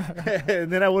tackle,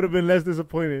 and then I would have been less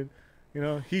disappointed. You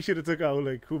know, he should have took out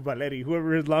like Valeri,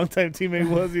 whoever his longtime teammate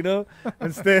was. You know,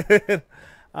 instead.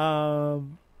 But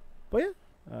yeah,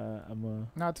 No,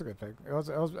 it's a good pick. It was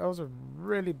a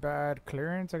really bad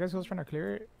clearance. I guess he was trying to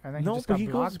clear it, and then no, he just but got he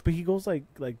blocked. goes, but he goes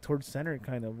like towards center,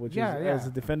 kind of. Which Yeah, is, yeah. as a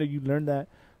defender, you learn that.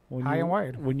 When High you, and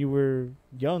wide. when you were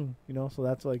young, you know, so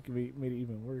that's like made it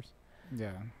even worse.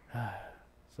 Yeah.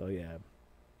 So yeah,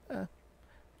 I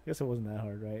guess it wasn't that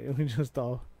hard, right? We just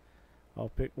all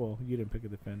pick. Well, you didn't pick a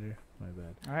defender. My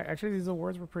bad. All right. Actually, these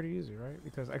awards were pretty easy, right?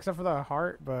 Because except for the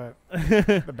heart, but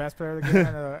the best player of the game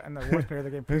and the worst player of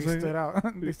the game pretty stood out.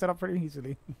 They stood out pretty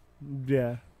easily.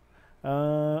 Yeah.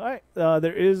 All right.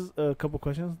 There is a couple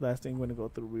questions. Last thing I'm gonna go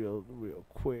through real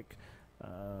quick.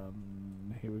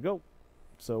 Here we go.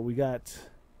 So we got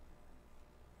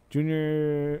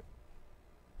Junior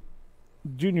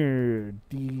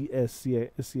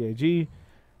DSCIG,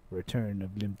 return of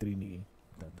Limtrini.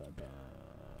 Dun, dun, dun.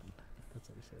 That's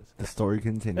what he says. The story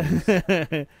continues.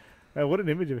 What an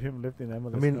image of him lifting that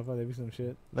mother mean- stuff out. That'd be some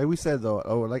shit. Like we said though,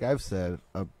 like I've said,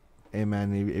 hey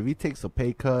man, if he takes a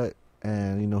pay cut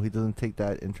and you know he doesn't take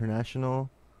that international,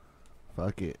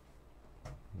 fuck it.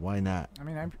 Why not? I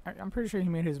mean, I'm pretty sure he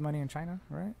made his money in China,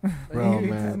 right? Bro, He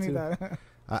man. told me that.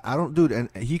 I don't, dude, and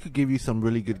he could give you some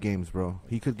really good games, bro.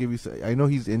 He could give you. I know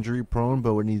he's injury prone,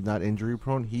 but when he's not injury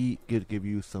prone, he could give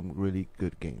you some really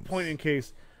good games. Point in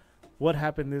case, what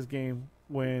happened this game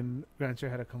when Grancher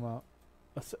had to come out?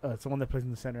 Someone that plays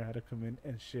in the center had to come in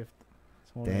and shift.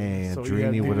 Damn, So you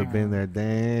had Drini would have Drini. been there.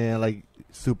 Damn, like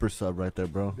super sub right there,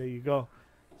 bro. There you go.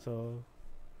 So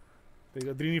there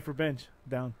you go. Drini for bench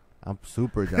down. I'm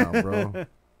super down, bro.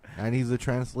 And he's a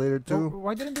translator So too.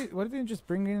 why didn't they just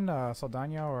bring in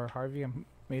Saldana or Harvey and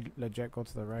made Leggett go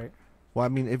to the right? Well, I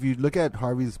mean, if you look at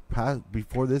Harvey's past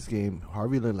before this game,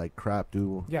 Harvey looked like crap,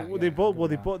 dude. Yeah, Well, yeah, they both. I Well,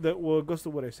 agree they with both. Well, it goes to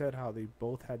what I said. How they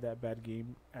both had that bad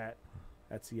game at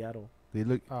Seattle. They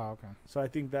look that. Oh, okay. So I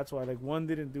think that's why like one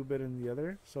didn't do better than the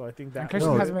other. So I think And that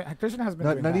Christian No, has been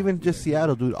not doing not that. even just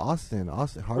Seattle, dude. Austin.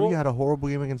 Harvey Well- had a horrible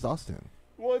game against Austin.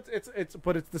 well, it's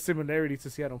but it's the similarity to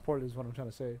Seattle and Portland is what I'm trying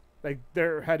to say. Like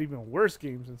there had even worse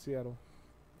games in Seattle.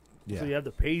 Yeah. So you have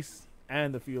the pace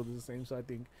and the field is the same. So I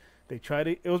think they tried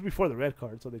it. It was before the red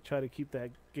card, so they tried to keep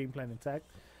that game plan intact.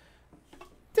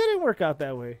 Didn't work out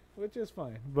that way, which is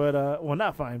fine. But well,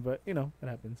 not fine, but you know it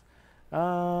happens.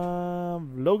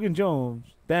 Logan Jones.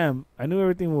 Damn, I knew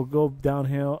everything will go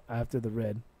downhill after the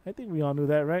red. I think we all knew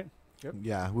that, right?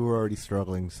 Yeah, we were already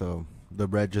struggling, so the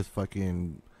Red just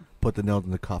fucking put the nail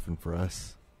in the coffin for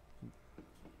us.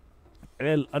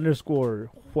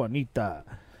 El_Juanita.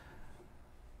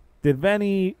 Did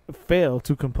Vanny fail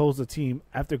to compose the team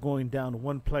after going down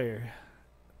one player?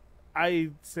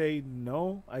 I'd say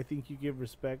no. I think you give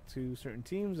respect to certain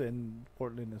teams, and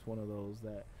Portland is one of those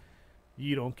that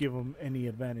you don't give them any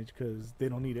advantage because they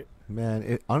don't need it.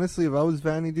 Man, honestly, if I was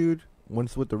Vanny, dude,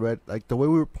 once with the red, like the way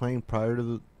we were playing prior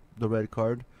to the red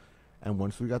card, and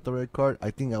once we got the red card,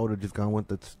 I think I would have just gone with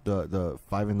the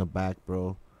five in the back,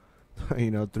 bro.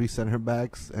 You know, 3 center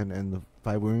backs and the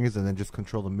 5 wingers, and then just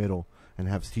control the middle and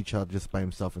have T-Child just by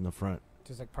himself in the front.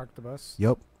 Just like park the bus.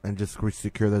 Yep, and just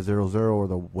secure the 0-0 or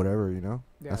the whatever, you know.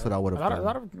 Yeah, That's what I would have done.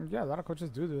 A lot of coaches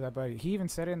do that, but he even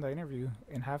said it in the interview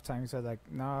in halftime. He said like,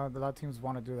 "No, a lot of teams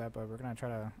want to do that, but we're gonna try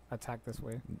to attack this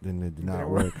way." Then it did It not didn't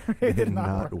work. work. It did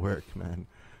not work, man.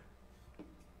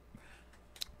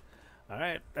 All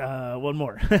right, one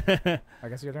more. I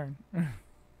guess your turn.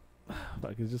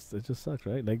 Like it just sucks,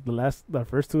 right? Like the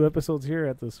first 2 episodes here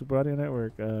at the Super Audio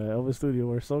Network, Elvis Studio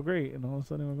were so great, and all of a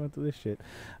sudden we're going through this shit.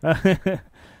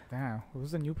 Damn,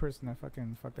 who's the new person that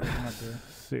fucking fucked everything up there?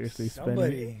 Seriously,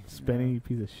 Somebody. Spenny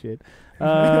piece of shit.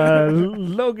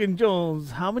 Logan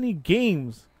Jones, how many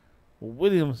games will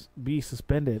Williams be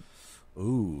suspended?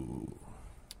 Ooh,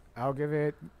 I'll give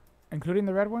it, including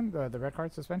the red one, the red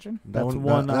card suspension. That's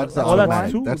one. That's oh, automatic.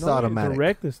 that's 2. That's no, automatic.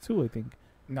 Direct is 2, I think.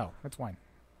 No, that's 1.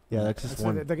 Yeah, that's just That's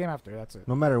one. the game after. That's it.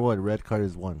 No matter what, red card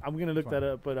is 1. I'm gonna look that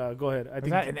up, but go ahead. I Is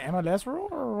think that an MLS rule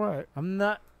or what? I'm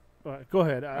not. Go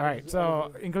ahead. All right,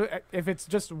 so if it's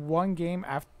just 1 game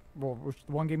after, well,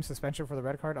 1 game suspension for the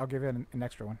red card, I'll give it an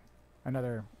extra one,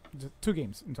 another just 2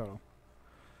 games in total.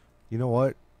 You know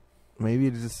what? Maybe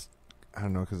it's just I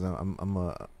don't know because I'm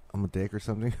a dick or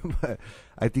something, but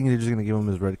I think they're just gonna give him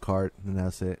his red card and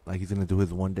that's it. Like he's gonna do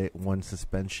his 1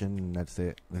 suspension and that's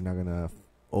it. They're not gonna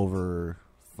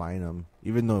fine him,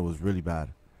 even though it was really bad.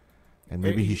 And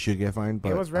maybe he should get fined,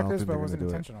 but it was I don't reckless, think but they're it wasn't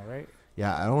gonna do intentional, right?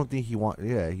 Yeah, I don't think he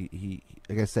he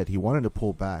like I said, he wanted to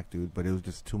pull back, dude, but it was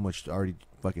just too much already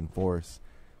fucking force,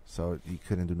 so he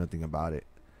couldn't do nothing about it.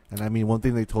 And I mean, one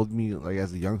thing they told me, like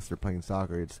as a youngster playing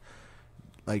soccer, it's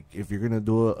like if you're gonna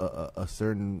do a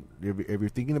certain, if you're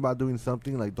thinking about doing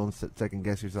something, like don't second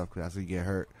guess yourself because that's how you get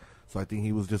hurt. So I think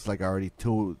he was just like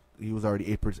he was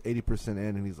already 80% in,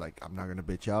 and he's like, I'm not gonna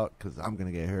bitch out because I'm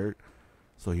gonna get hurt.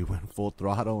 So he went full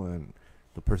throttle, and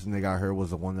the person that got hurt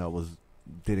was the one that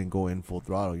didn't go in full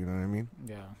throttle. You know what I mean?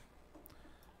 Yeah.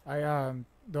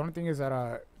 The only thing is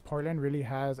that Portland really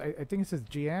has, I think it's his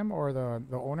GM or the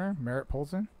owner, Merritt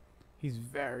Polson. He's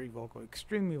very vocal,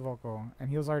 extremely vocal, and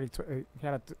he was already he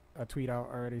had a tweet out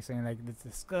already saying like it's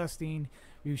disgusting.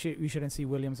 We shouldn't see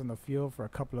Williams on the field for a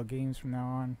couple of games from now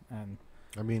on. And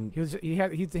I mean, he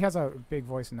has a big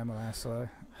voice in MLS, so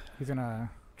he's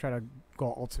gonna try to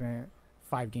go ultimate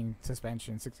 5-game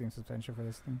suspension, 6-game suspension for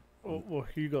this thing. Well,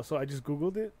 here you go. So I just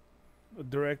googled it.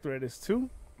 Direct red is 2.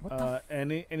 What the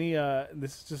Any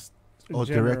this is just direct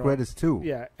general. red is 2.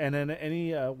 Yeah, and then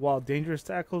any while dangerous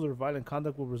tackles or violent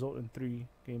conduct will result in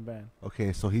 3-game ban.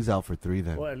 Okay, so he's out for 3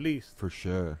 then. Well, at least. For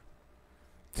sure.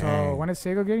 So Dang. when is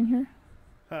Sego getting here?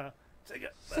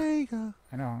 Sega.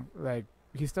 I know, like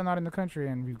he's still not in the country,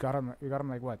 and we got him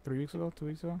like what, 3 weeks ago, 2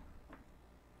 weeks ago.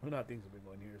 Well, not things have been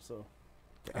going here, so.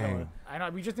 Dang. I know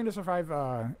we just need to survive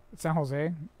San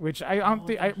Jose, which I don't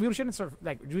think we shouldn't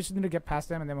we just need to get past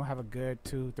them, and then we'll have a good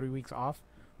 2-3 weeks off.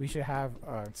 We should have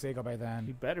Sego by He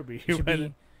then. better be He here should by be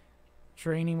then.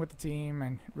 training with the team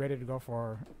and ready to go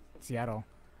for Seattle.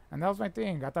 And that was my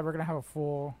thing. I thought we were gonna have a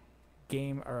full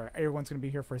game, or everyone's gonna be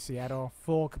here for Seattle,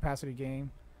 full capacity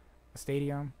game, a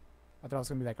stadium. I thought it was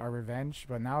gonna be like our revenge,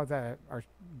 but now that our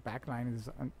back line is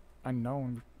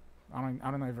unknown, I don't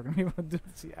know if we're gonna be able to do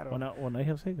Seattle. Well, I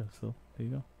have Sega, so there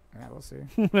you go. Yeah, we'll see.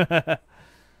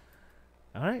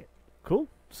 All right, cool.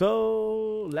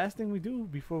 So, last thing we do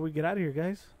before we get out of here,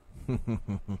 guys.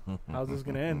 How's this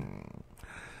gonna end?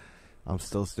 I'm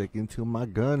still sticking to my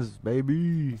guns,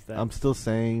 baby. What's that? I'm still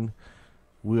saying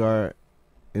we are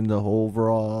in the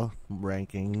overall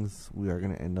rankings. We are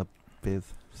going to end up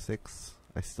 5th, 6th.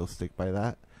 I still stick by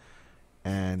that.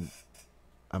 And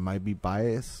I might be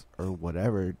biased or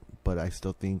whatever, but I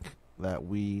still think that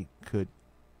we could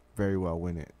very well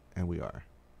win it, and we are.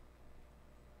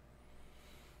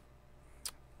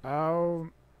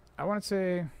 I want to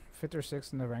say 5th or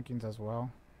 6th in the rankings as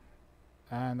well.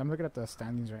 And I'm looking at the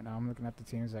standings right now. I'm looking at the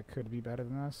teams that could be better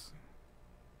than us.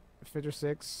 5th or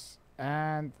 6th.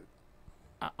 And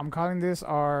I'm calling this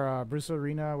our Bruce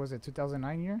Arena, was it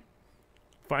 2009 year?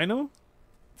 Final?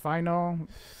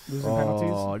 Losing penalties.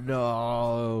 Oh,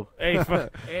 no.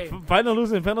 Hey, final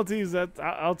losing penalties.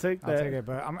 I'll take that. I'll take it.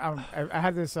 But I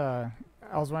had this. I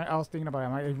was thinking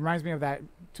about it. It reminds me of that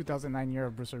 2009 year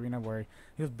of Bruce Arena where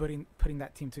he was putting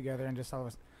that team together and just all of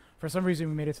us. For some reason,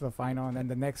 we made it to the final, and then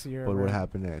the next year. But what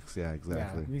happened next? Yeah,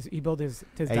 exactly. Yeah, he built his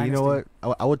Hey, dynasty. you know what?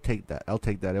 I would take that. I'll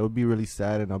take that. It would be really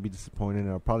sad, and I'll be disappointed, and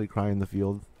I'll probably cry in the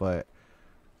field. But,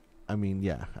 I mean,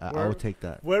 yeah, I would take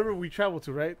that. Wherever we travel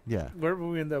to, right? Yeah. Wherever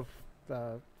we end up.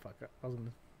 I was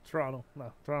in Toronto.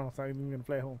 No, Toronto's not even going to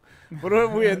play at home. But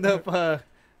wherever we end up at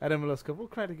MLS Cup, we'll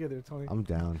cry together, Tony. I'm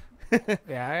down.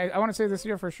 Yeah, I want to say this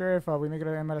year for sure. If we make it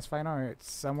to MLS final,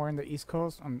 it's somewhere in the East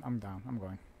Coast. I'm down. I'm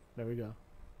going. There we go.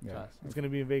 Yeah, it's going to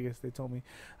be in Vegas. They told me.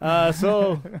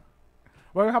 So,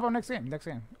 well, how about next game?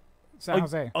 San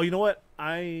Jose. Oh, you know what?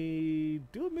 I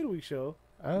do a midweek show.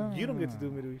 You don't get to do a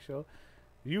midweek show.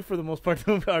 You, for the most part,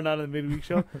 are not on the midweek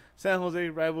show. San Jose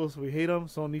rivals, we hate them.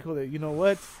 So, Nico, you know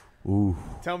what? Ooh.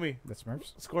 Tell me. The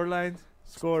Smurfs? Score lines,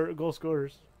 goal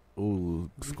scorers.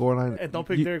 Ooh. Scoreline. And don't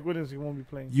pick Derek Williams. He won't be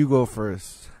playing. You go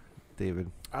first,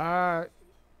 David. What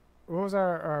was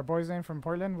our boy's name from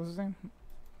Portland? What's his name?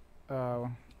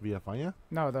 Villafania?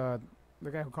 No, the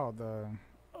guy who called the.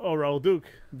 Oh, Raul Duke.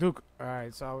 Duke. All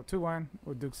right, so 2-1.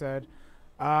 What Duke said.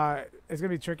 It's gonna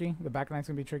be tricky. The back line's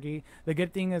gonna be tricky. The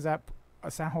good thing is that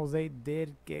San Jose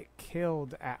did get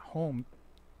killed at home.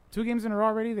 2 games in a row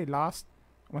already. They lost.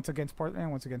 Once against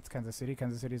Portland, once against Kansas City.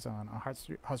 Kansas City's on a hot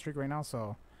streak right now,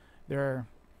 so they're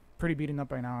pretty beaten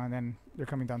up right now. And then they're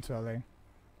coming down to LA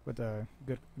with a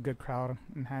good crowd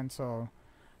in hand. So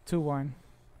 2-1.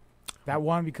 That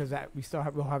one because we'll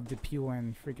have DePew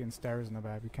and freaking Stairs in the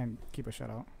back. We can't keep a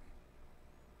shutout.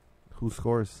 Who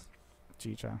scores?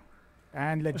 Chicha.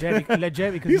 And legit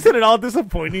because You said it all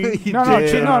disappointing. no.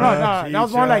 That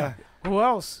was more like who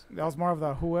else? That was more of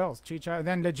the who else? Chicha. And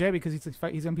then legit because he's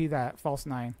gonna be that false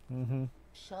 9. Mm-hmm.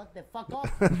 Shut the fuck up.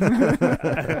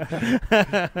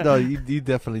 No, you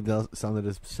definitely sounded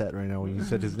upset right now when you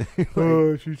said his name.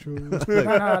 Oh, Chicho.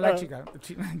 No, I like Chica.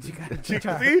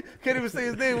 Chica. See? Can't even say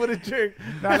his name. What a jerk.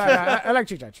 No, I like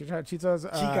Chicha. Chicha's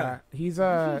Chica.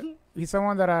 He's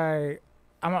someone that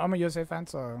I'm a USA fan,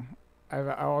 so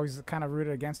I always kind of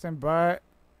rooted against him, but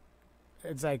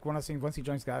it's like one of those things. Once he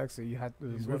joins Galaxy, you have to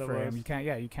root for him. You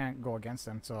can't go against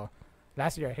him. So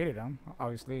last year I hated him,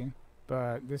 obviously,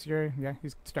 but this year, yeah,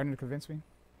 he's starting to convince me.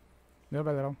 Little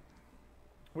by little.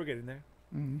 We're getting there.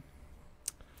 Mm-hmm.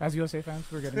 As USA fans,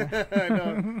 we're getting there. I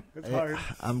know. It's Hey, hard.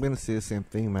 I'm gonna say the same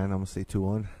thing, man. I'm gonna say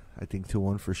 2-1. I think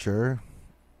 2-1 for sure.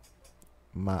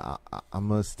 I'm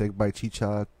gonna stick by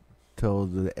Chicha till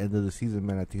the end of the season,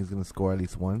 man. I think he's gonna score at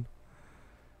least 1,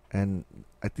 and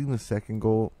I think the second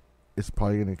goal is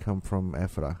probably gonna come from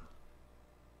Efra.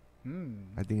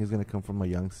 I think it's gonna come from a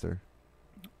youngster.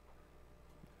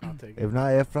 I'll take it. If not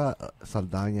Efra,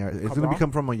 Saldana. It's Cabral? gonna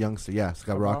become from a youngster. Yes,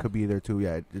 Cabral Cabral? could be there too.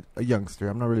 Yeah, a youngster.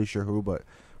 I'm not really sure who, but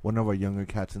one of our younger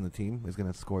cats in the team is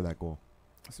gonna score that goal.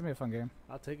 It's gonna be a fun game.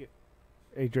 I'll take it.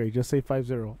 Hey, Dre, just say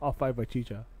 5-0. I'll 5 by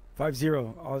Chicha.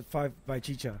 5-0. All 5 by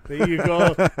Chicha. There you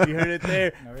go. You heard it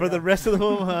there. There we For the go. rest of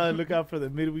them, look out for the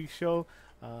midweek show.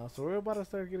 So we're about to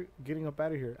start getting up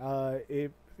out of here.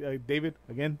 David,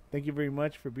 again, thank you very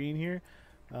much for being here.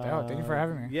 Thank you for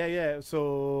having me. Yeah.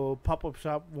 So pop-up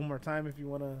shop one more time if you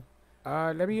want to.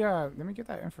 Let me get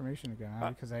that information again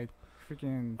because I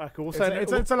freaking. We'll It's, sign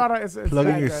it's, it. it's a lot of it's Plug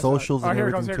in like, your socials and here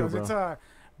it goes, everything here it too, goes. bro. It's a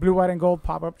Blue, White, and Gold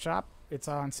pop-up shop. It's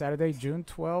on Saturday, June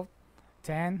 12th,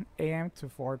 10 a.m. to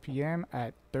 4 p.m.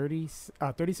 at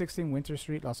 3016 Winter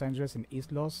Street, Los Angeles, in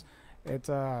East Los. It's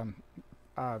I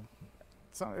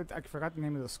forgot the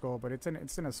name of the school, but it's in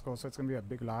a school, so it's gonna be a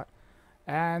big lot.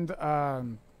 And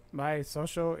my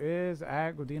social is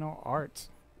at Godino Art.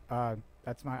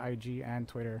 That's my IG and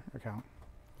Twitter account.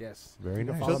 Yes. Very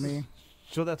nice. Follow me.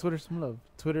 Show that Twitter some love.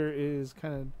 Twitter is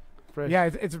kind of fresh. Yeah,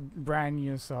 it's brand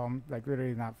new, so I'm like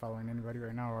literally not following anybody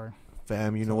right now. Or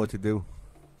Fam, you know what to do.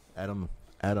 Adam.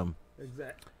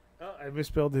 Exactly. Oh, I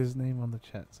misspelled his name on the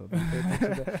chat, so don't pay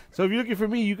attention to that. So if you're looking for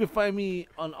me, you can find me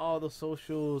on all the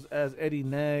socials as Eddie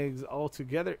Nags all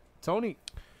together. Tony.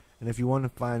 And if you want to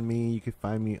find me, you can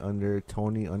find me under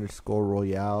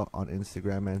Tony_Royale on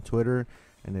Instagram and Twitter.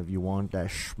 And if you want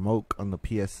that smoke on the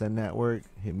PSN network,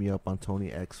 hit me up on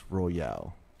Tony X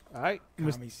Royale. All right.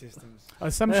 Kami Systems.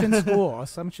 Assumption School.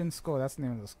 Assumption School. That's the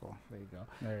name of the school. There you go.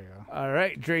 There you go. All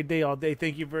right. Dre Day all day.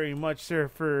 Thank you very much, sir,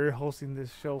 for hosting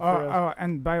this show for us.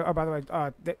 And by the way,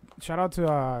 shout out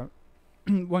to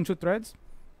One True Threads,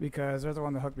 because they're the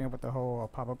one that hooked me up with the whole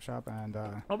pop-up shop. And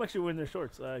I'm actually wearing their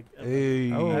shorts.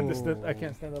 Hey. I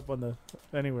can't stand up on the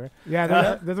anywhere.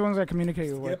 yeah, they're the ones that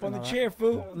communicate with. Get up on the and all chair,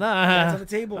 fool. Nah, That's on the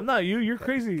table. I'm not. You're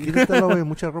crazy. Quítatelo, güey,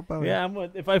 mucha ropa, güey. Yeah,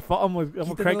 if I fall, I'm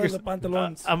gonna crack your. los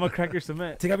pantalones. I'm gonna crack your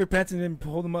cement. Take off your pants and then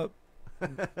hold them up.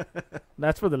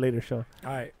 That's for the later show.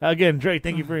 All right. Again, Dre,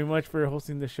 thank you very much for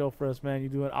hosting this show for us, man. You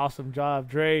do an awesome job,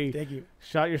 Dre. Thank you.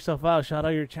 Shout yourself out. Shout out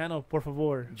your channel, por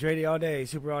favor. Dre Day all day,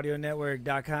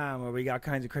 superaudionetwork.com, where we got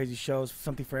kinds of crazy shows,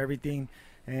 something for everything.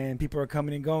 And people are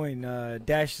coming and going.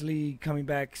 Dash League coming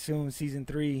back soon, season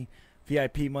 3.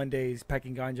 VIP Mondays,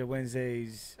 Packing Ganja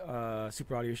Wednesdays,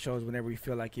 Super Audio shows whenever we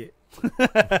feel like it.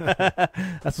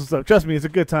 That's what's up. Trust me, it's a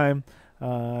good time.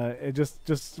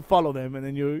 Just follow them, and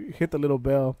then you hit the little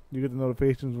bell. You get the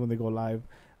notifications when they go live.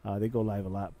 They go live a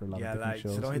lot for a lot of different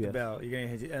shows. So don't hit the bell. You're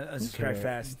going to hit unsubscribe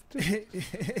fast.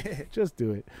 Just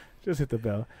do it. Just hit the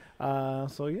bell.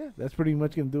 So yeah, that's pretty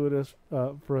much gonna do it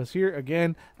for us here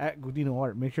again at Gudino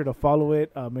Art. Make sure to follow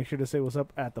it. Make sure to say what's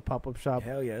up at the pop-up shop.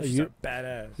 Hell yeah, this is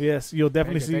badass. Yes, you'll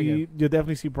definitely Thank you. you'll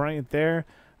definitely see Bryant there.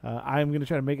 I'm gonna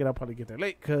try to make it. I'll probably get there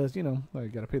late because I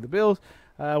gotta pay the bills.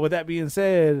 With that being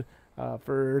said,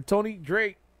 for Tony,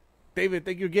 Drake, David,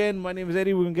 thank you again. My name is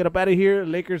Eddie. We're gonna get up out of here.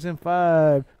 Lakers in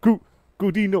 5.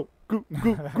 Gudino.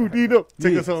 Gudino.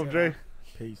 Take us home, Dre.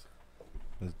 Peace.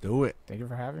 Let's do it. Thank you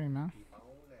for having me, man.